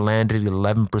only landed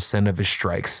 11% of his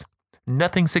strikes.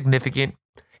 Nothing significant.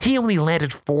 He only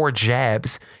landed 4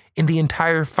 jabs in the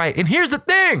entire fight. And here's the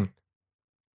thing.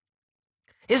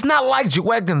 It's not like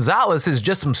Joet Gonzalez is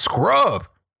just some scrub.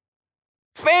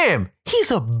 Fam,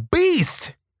 he's a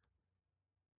beast.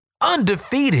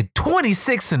 Undefeated,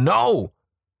 26-0.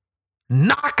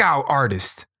 Knockout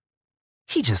artist.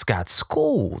 He just got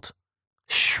schooled.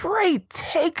 Straight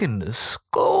taken to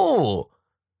school.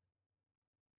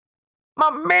 My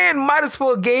man might as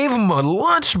well gave him a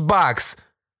lunchbox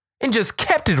and just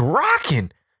kept it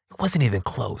rocking. It wasn't even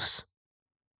close.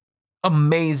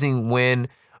 Amazing win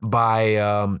by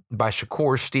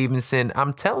Shakur Stevenson.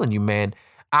 I'm telling you, man,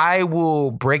 I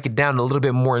will break it down a little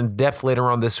bit more in depth later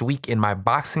on this week in my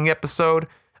boxing episode.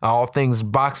 All things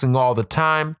boxing all the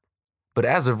time. But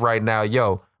as of right now,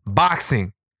 yo,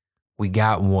 boxing, we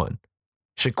got one.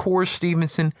 Shakur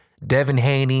Stevenson, Devin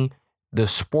Haney. The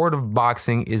sport of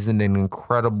boxing is in an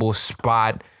incredible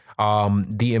spot.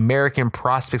 The American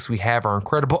prospects we have are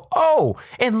incredible. Oh,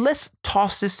 and let's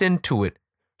toss this into it.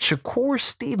 Shakur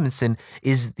Stevenson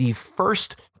is the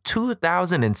first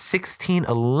 2016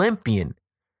 Olympian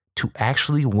to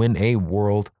actually win a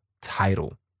world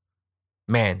title.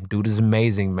 Man, dude is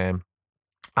amazing, man.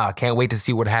 Can't wait to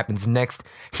see what happens next.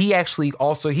 He actually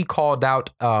he called out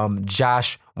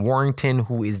Josh Warrington,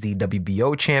 who is the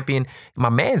WBO champion. My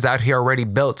man's out here already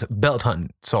belt hunting.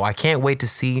 So I can't wait to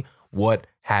see what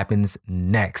happens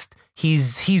next.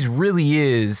 He's really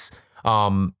is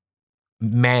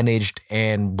managed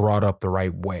and brought up the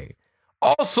right way.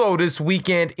 Also this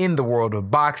weekend in the world of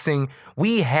boxing,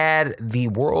 we had the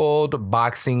World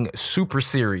Boxing Super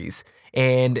Series.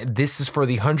 And this is for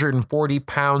the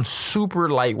 140-pound super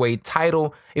lightweight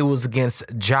title. It was against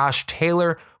Josh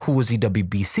Taylor, who was the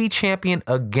WBC champion,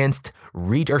 against the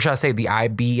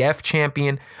IBF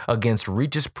champion, against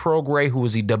Regis Prograis, who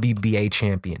was the WBA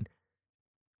champion.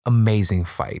 Amazing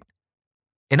fight.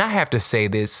 And I have to say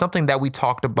this, something that we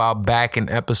talked about back in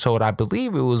episode, I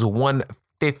believe it was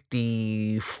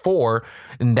 154,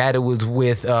 and that it was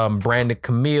with Brandon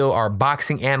Camille, our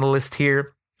boxing analyst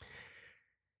here.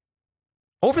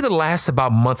 Over the last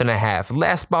about month and a half,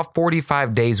 last about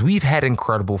 45 days, we've had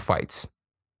incredible fights.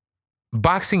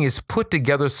 Boxing has put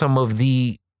together some of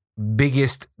the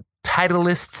biggest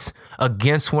titleists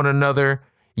against one another.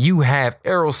 You have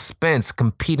Errol Spence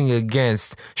competing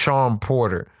against Sean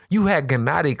Porter. You had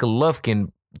Gennady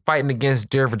Golovkin fighting against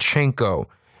Derevchenko.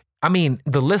 I mean,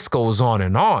 the list goes on.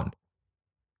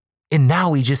 And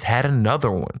now we just had another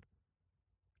one.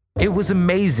 It was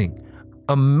amazing.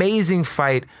 Amazing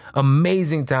fight,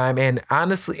 amazing time, and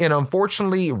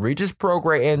unfortunately, Regis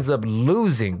Prograis ends up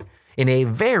losing in a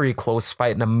very close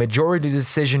fight in a majority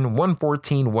decision,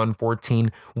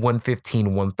 114-114,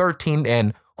 115-113,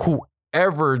 and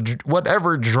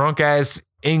whatever drunk ass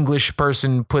English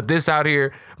person put this out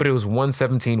here, but it was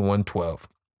 117-112.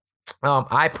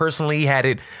 I personally had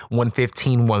it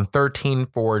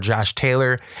 115-113 for Josh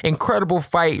Taylor. Incredible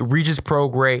fight. Regis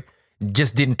Prograis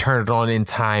just didn't turn it on in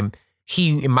time.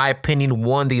 He, in my opinion,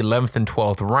 won the 11th and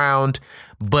 12th round,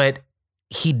 but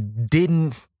he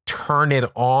didn't turn it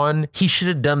on. He should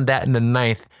have done that in the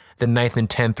 9th and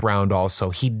 10th round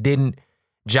also. He didn't.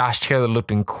 Josh Taylor looked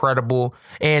incredible.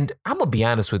 And I'm going to be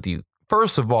honest with you.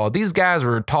 First of all, these guys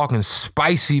were talking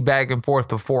spicy back and forth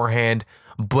beforehand,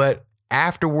 but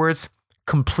afterwards,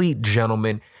 complete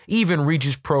gentlemen. Even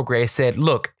Regis Prograis said,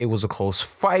 look, it was a close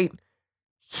fight.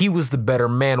 He was the better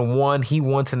man, he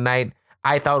won tonight.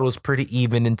 I thought it was pretty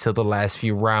even until the last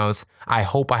few rounds. I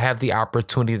hope I have the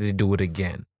opportunity to do it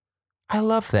again. I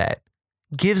love that.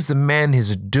 Gives the man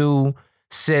his due.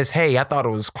 Says, hey, I thought it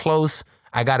was close.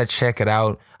 I got to check it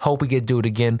out. Hope we get to do it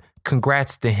again.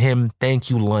 Congrats to him.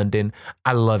 Thank you, London.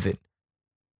 I love it.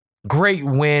 Great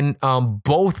win.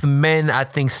 Both men, I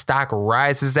think stock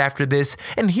rises after this.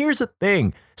 And here's the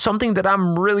thing. Something that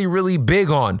I'm really, really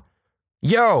big on.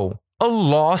 Yo, a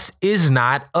loss is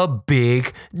not a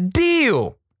big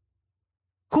deal.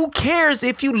 Who cares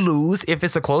if you lose if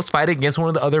it's a close fight against one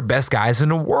of the other best guys in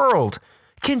the world?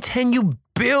 Continue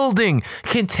building,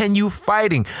 continue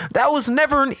fighting. That was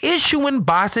never an issue in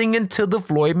boxing until the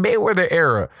Floyd Mayweather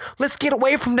era. Let's get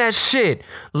away from that shit.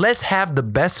 Let's have the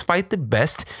best fight the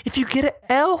best. If you get an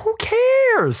L, who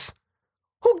cares?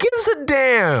 Who gives a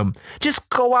damn? Just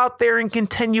go out there and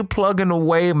continue plugging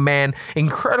away, man.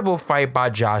 Incredible fight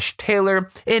by Josh Taylor.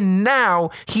 And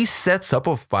now he sets up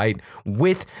a fight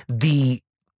with the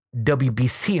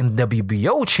WBC and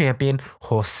WBO champion,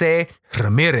 Jose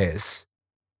Ramirez.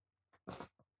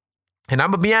 And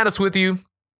I'm going to be honest with you,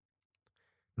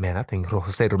 man, I think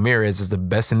Jose Ramirez is the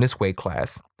best in this weight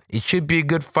class. It should be a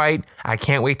good fight. I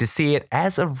can't wait to see it.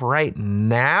 As of right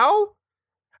now,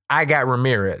 I got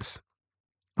Ramirez.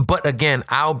 But again,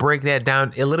 I'll break that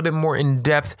down a little bit more in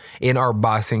depth in our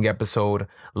boxing episode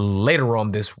later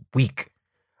on this week.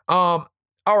 All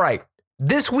right,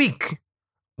 this week,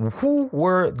 who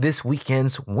were this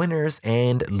weekend's winners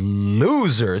and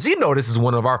losers? You know, this is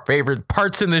one of our favorite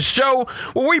parts in the show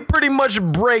where we pretty much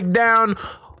break down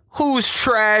who's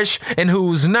trash and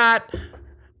who's not,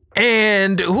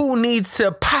 and who needs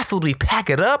to possibly pack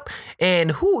it up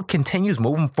and who continues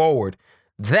moving forward.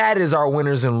 That is our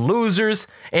winners and losers.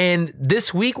 And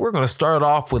this week, we're going to start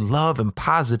off with love and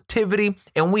positivity.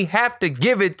 And we have to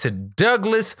give it to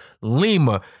Douglas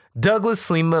Lima.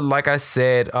 Douglas Lima, like I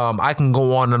said, I can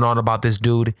go on and on about this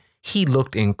dude. He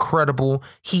looked incredible.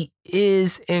 He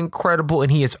is incredible.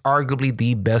 And he is arguably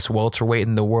the best welterweight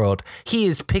in the world. He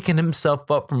is picking himself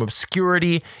up from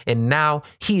obscurity. And now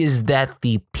he is at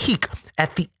the peak,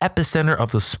 at the epicenter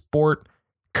of the sport.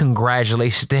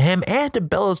 Congratulations to him and to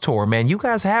Bellator, man. You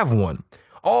guys have one.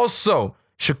 Also,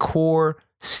 Shakur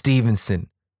Stevenson.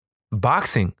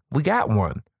 Boxing, we got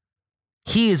one.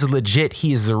 He is legit.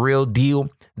 He is the real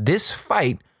deal. This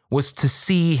fight was to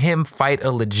see him fight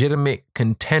a legitimate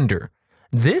contender.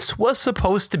 This was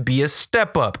supposed to be a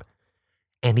step up,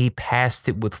 and he passed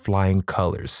it with flying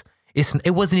colors.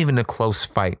 It wasn't even a close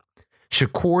fight.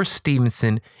 Shakur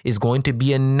Stevenson is going to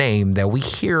be a name that we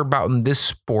hear about in this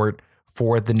sport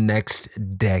for the next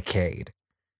decade.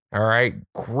 All right,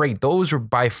 great. Those are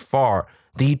by far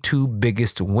the two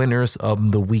biggest winners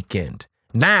of the weekend.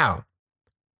 Now,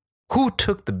 who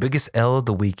took the biggest L of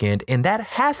the weekend? And that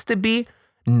has to be,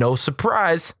 no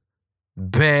surprise,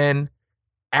 Ben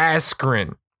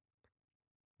Askren.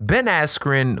 Ben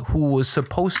Askren, who was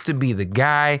supposed to be the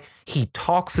guy, he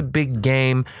talks a big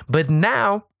game, but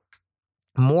now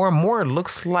more and more it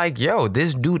looks like,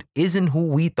 this dude isn't who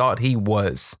we thought he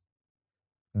was.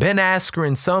 Ben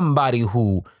Askren, somebody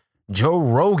who Joe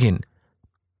Rogan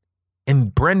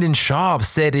and Brendan Schaub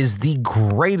said is the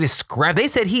greatest They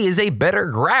said he is a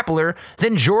better grappler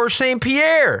than Georges St.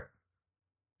 Pierre.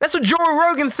 That's what Joe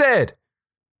Rogan said.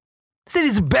 He said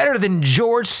he's better than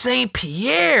Georges St.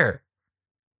 Pierre.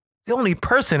 The only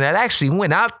person that actually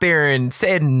went out there and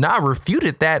said and I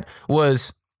refuted that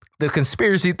was the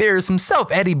conspiracy theorist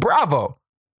himself, Eddie Bravo.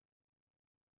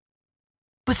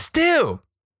 But still,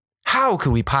 how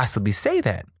could we possibly say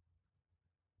that?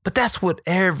 But that's what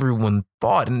everyone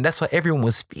thought, and that's what everyone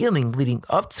was feeling leading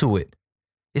up to it,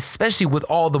 especially with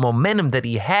all the momentum that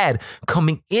he had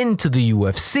coming into the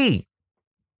UFC.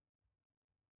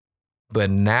 But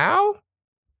now,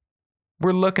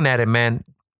 we're looking at it, man.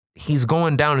 He's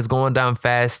going down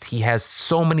fast. He has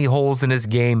so many holes in his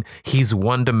game. He's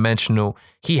one-dimensional.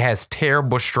 He has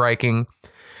terrible striking.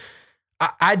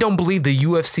 I don't believe the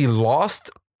UFC lost,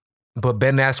 but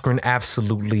Ben Askren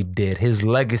absolutely did. His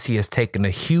legacy has taken a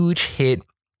huge hit,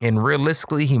 and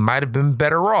realistically, he might have been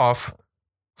better off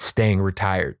staying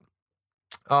retired.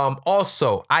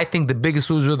 Also, I think the biggest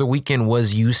loser of the weekend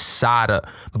was USADA.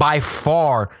 By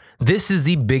far, this is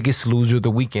the biggest loser of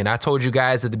the weekend. I told you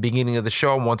guys at the beginning of the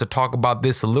show, I want to talk about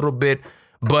this a little bit,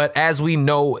 but as we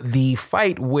know, the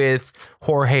fight with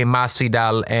Jorge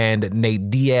Masvidal and Nate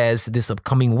Diaz this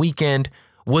upcoming weekend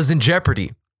was in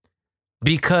jeopardy,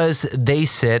 because they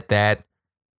said that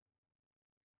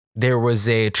there was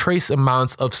a trace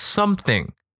amounts of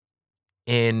something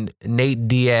in Nate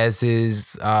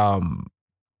Diaz's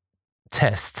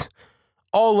test.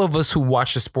 All of us who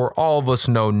watch the sport, all of us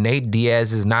know Nate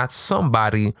Diaz is not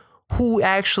somebody who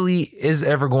actually is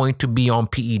ever going to be on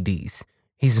PEDs.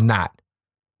 He's not.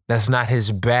 That's not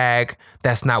his bag.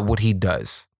 That's not what he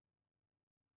does.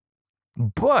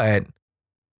 But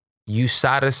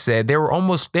USADA said they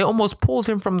almost pulled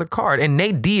him from the card, and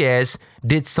Nate Diaz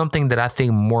did something that I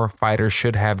think more fighters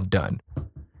should have done.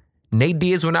 Nate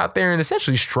Diaz went out there and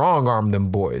essentially strong-armed them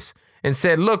boys and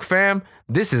said, look, fam,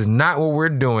 this is not what we're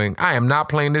doing. I am not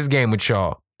playing this game with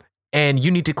y'all, and you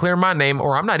need to clear my name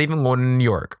or I'm not even going to New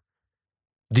York.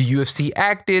 The UFC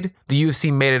acted, the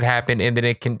UFC made it happen, and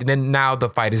then now the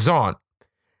fight is on.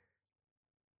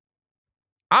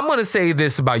 I'm going to say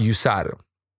this about USADA.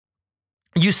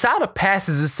 USADA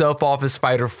passes itself off as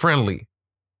fighter friendly.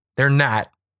 They're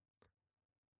not.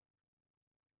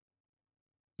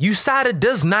 USADA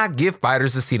does not give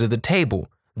fighters a seat at the table.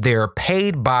 They're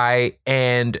paid by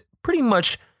and pretty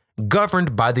much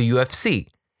governed by the UFC.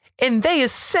 And they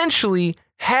essentially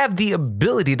have the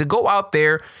ability to go out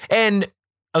there and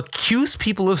accuse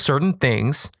people of certain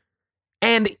things,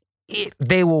 and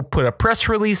they will put a press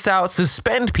release out,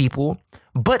 suspend people.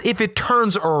 But if it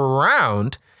turns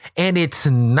around and it's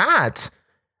not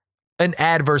an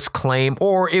adverse claim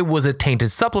or it was a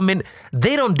tainted supplement,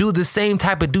 they don't do the same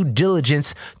type of due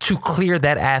diligence to clear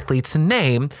that athlete's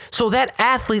name. So that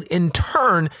athlete in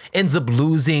turn ends up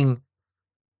losing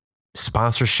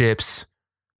sponsorships,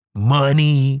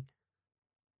 money,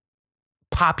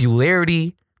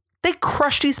 popularity. They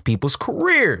crush these people's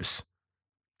careers.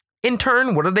 In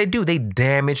turn, what do? They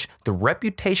damage the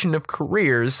reputation of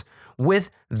careers with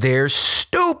their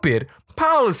stupid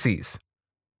policies.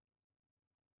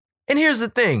 And here's the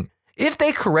thing. If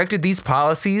they corrected these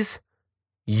policies,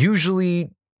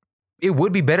 usually it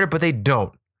would be better, but they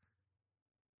don't.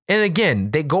 And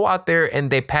again, they go out there and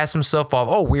they pass themselves off.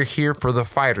 Oh, we're here for the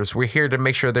fighters. We're here to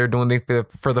make sure they're doing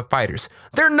it for the fighters.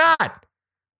 They're not.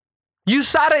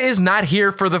 USADA is not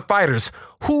here for the fighters.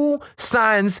 Who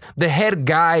signs the head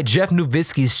guy, Jeff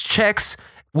Nowitzki's checks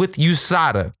with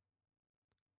USADA?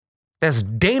 That's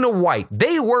Dana White.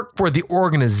 They work for the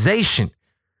organization.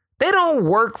 They don't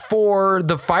work for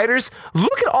the fighters.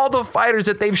 Look at all the fighters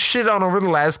that they've shit on over the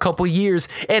last couple of years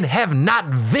and have not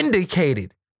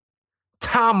vindicated.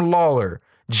 Tom Lawler,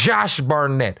 Josh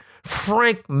Barnett,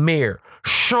 Frank Mir,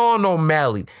 Sean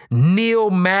O'Malley, Neil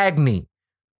Magny.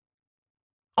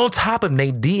 On top of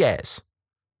Nate Diaz.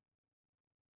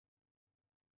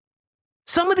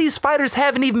 Some of these fighters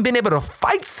haven't even been able to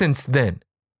fight since then.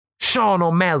 Sean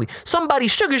O'Malley.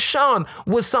 Sugar Sean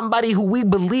was somebody who we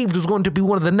believed was going to be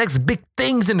one of the next big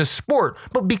things in the sport.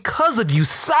 But because of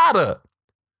USADA,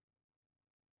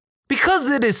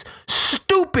 because of this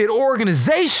stupid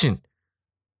organization,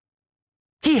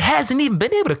 he hasn't even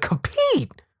been able to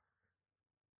compete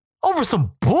over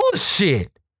some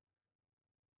bullshit.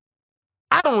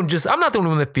 I'm not the only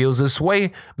one that feels this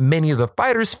way. Many of the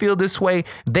fighters feel this way.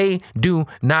 They do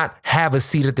not have a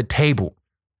seat at the table.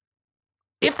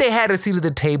 If they had a seat at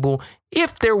the table,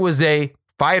 if there was a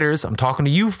fighters, I'm talking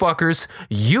to you fuckers,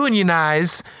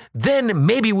 unionize, then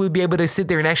maybe we'd be able to sit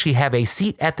there and actually have a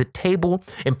seat at the table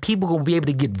and people will be able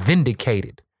to get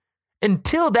vindicated.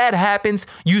 Until that happens,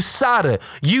 USADA,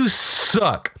 you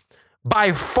suck.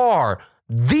 By far,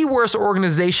 the worst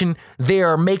organization. They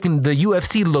are making the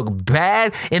UFC look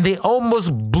bad, and they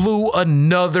almost blew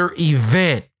another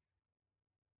event.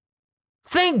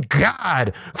 Thank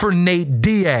God for Nate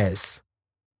Diaz.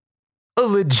 A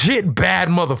legit bad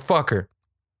motherfucker.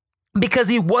 Because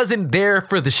he wasn't there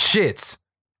for the shits.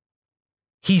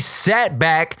 He sat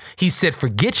back. He said,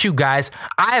 forget you guys.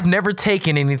 I have never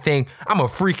taken anything. I'm a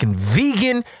freaking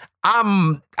vegan.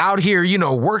 I'm out here,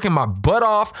 working my butt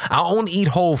off. I only eat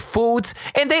whole foods.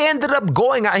 And they ended up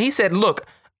going out. He said, look,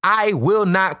 I will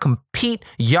not compete.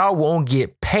 Y'all won't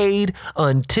get paid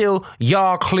until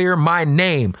y'all clear my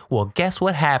name. Well, guess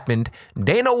what happened?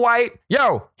 Dana White,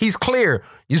 he's clear.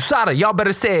 USADA, y'all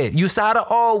better say it. USADA,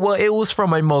 oh, well, it was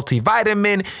from a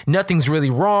multivitamin. Nothing's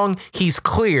really wrong. He's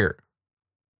clear.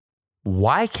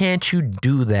 Why can't you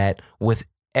do that with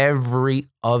every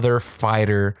other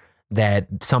fighter that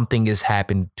something has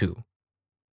happened to?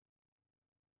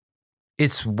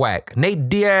 It's whack. Nate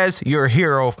Diaz, you're a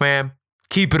hero, fam.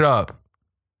 Keep it up.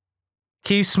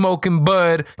 Keep smoking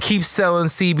bud, keep selling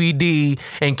CBD,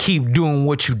 and keep doing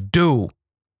what you do.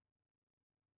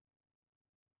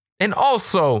 And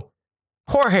also,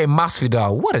 Jorge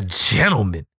Masvidal, what a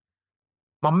gentleman.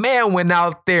 My man went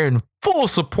out there in full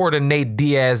support of Nate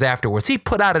Diaz afterwards. He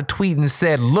put out a tweet and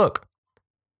said, look,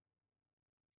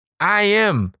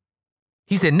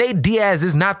 he said, Nate Diaz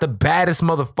is not the baddest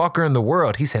motherfucker in the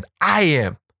world. He said, I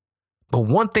am. But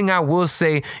one thing I will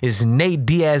say is Nate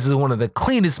Diaz is one of the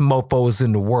cleanest mofos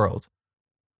in the world.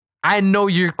 I know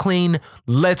you're clean.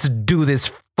 Let's do this.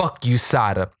 Fuck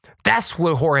USADA. That's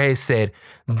what Jorge said.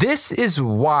 This is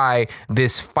why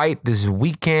this fight this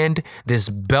weekend, this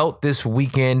belt this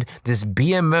weekend, this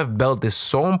BMF belt is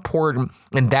so important.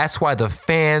 And that's why the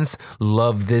fans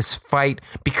love this fight,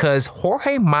 because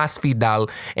Jorge Masvidal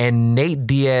and Nate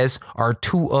Diaz are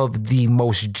two of the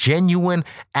most genuine,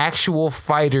 actual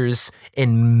fighters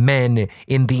and men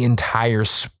in the entire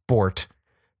sport.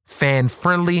 Fan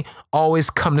friendly,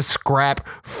 always come to scrap,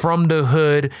 from the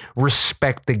hood,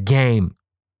 respect the game.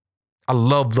 I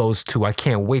love those two. I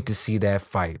can't wait to see that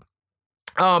fight.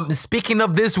 Speaking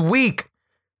of this week,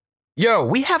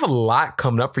 we have a lot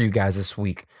coming up for you guys this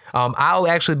week. I'll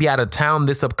actually be out of town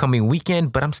this upcoming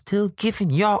weekend, but I'm still giving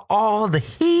y'all all the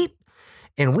heat.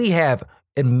 And we have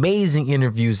amazing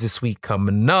interviews this week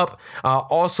coming up. I'll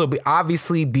also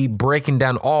be breaking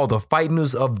down all the fight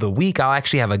news of the week. I'll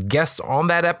actually have a guest on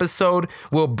that episode.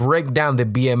 We'll break down the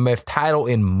BMF title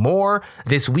and more.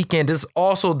 This weekend is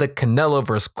also the Canelo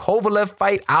versus Kovalev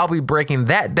fight. I'll be breaking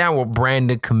that down with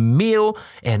Brandon Camille.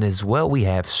 And as well, we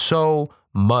have so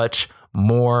much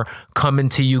more coming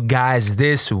to you guys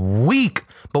this week.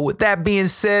 But with that being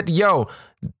said,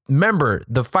 remember,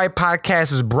 the Fight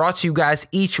Podcast is brought to you guys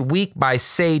each week by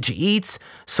Sage Eats.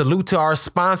 Salute to our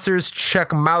sponsors. Check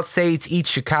them out,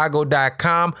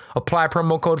 sageeatschicago.com. Apply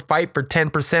promo code FIGHT for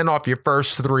 10% off your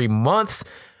first 3 months.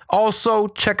 Also,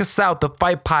 check us out, the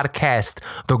Fight Podcast,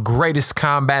 the greatest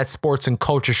combat sports and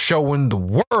culture show in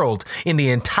the world, in the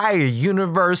entire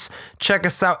universe. Check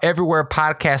us out everywhere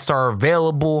podcasts are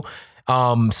available.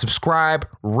 Subscribe,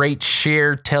 rate,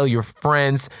 share, tell your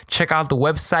friends. Check out the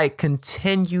website.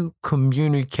 Continue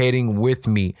communicating with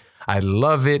me. I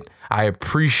love it. I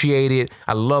appreciate it.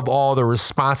 I love all the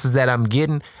responses that I'm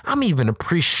getting. I'm even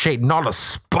appreciating all the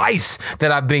spice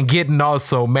that I've been getting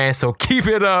also, man. So keep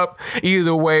it up.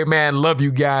 Either way, man, love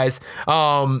you guys.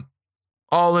 All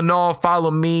in all,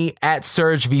 follow me at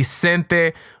Serge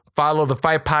Vicente. Follow the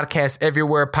Fight Podcast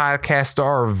everywhere podcasts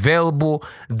are available.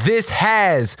 This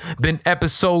has been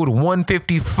episode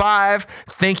 155.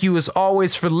 Thank you as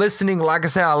always for listening. Like I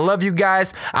said, I love you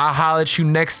guys. I'll holler at you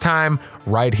next time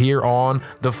right here on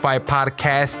the Fight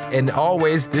Podcast. And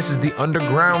always, this is the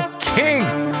Underground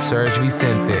King, Serge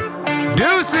Vicente.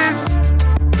 Deuces!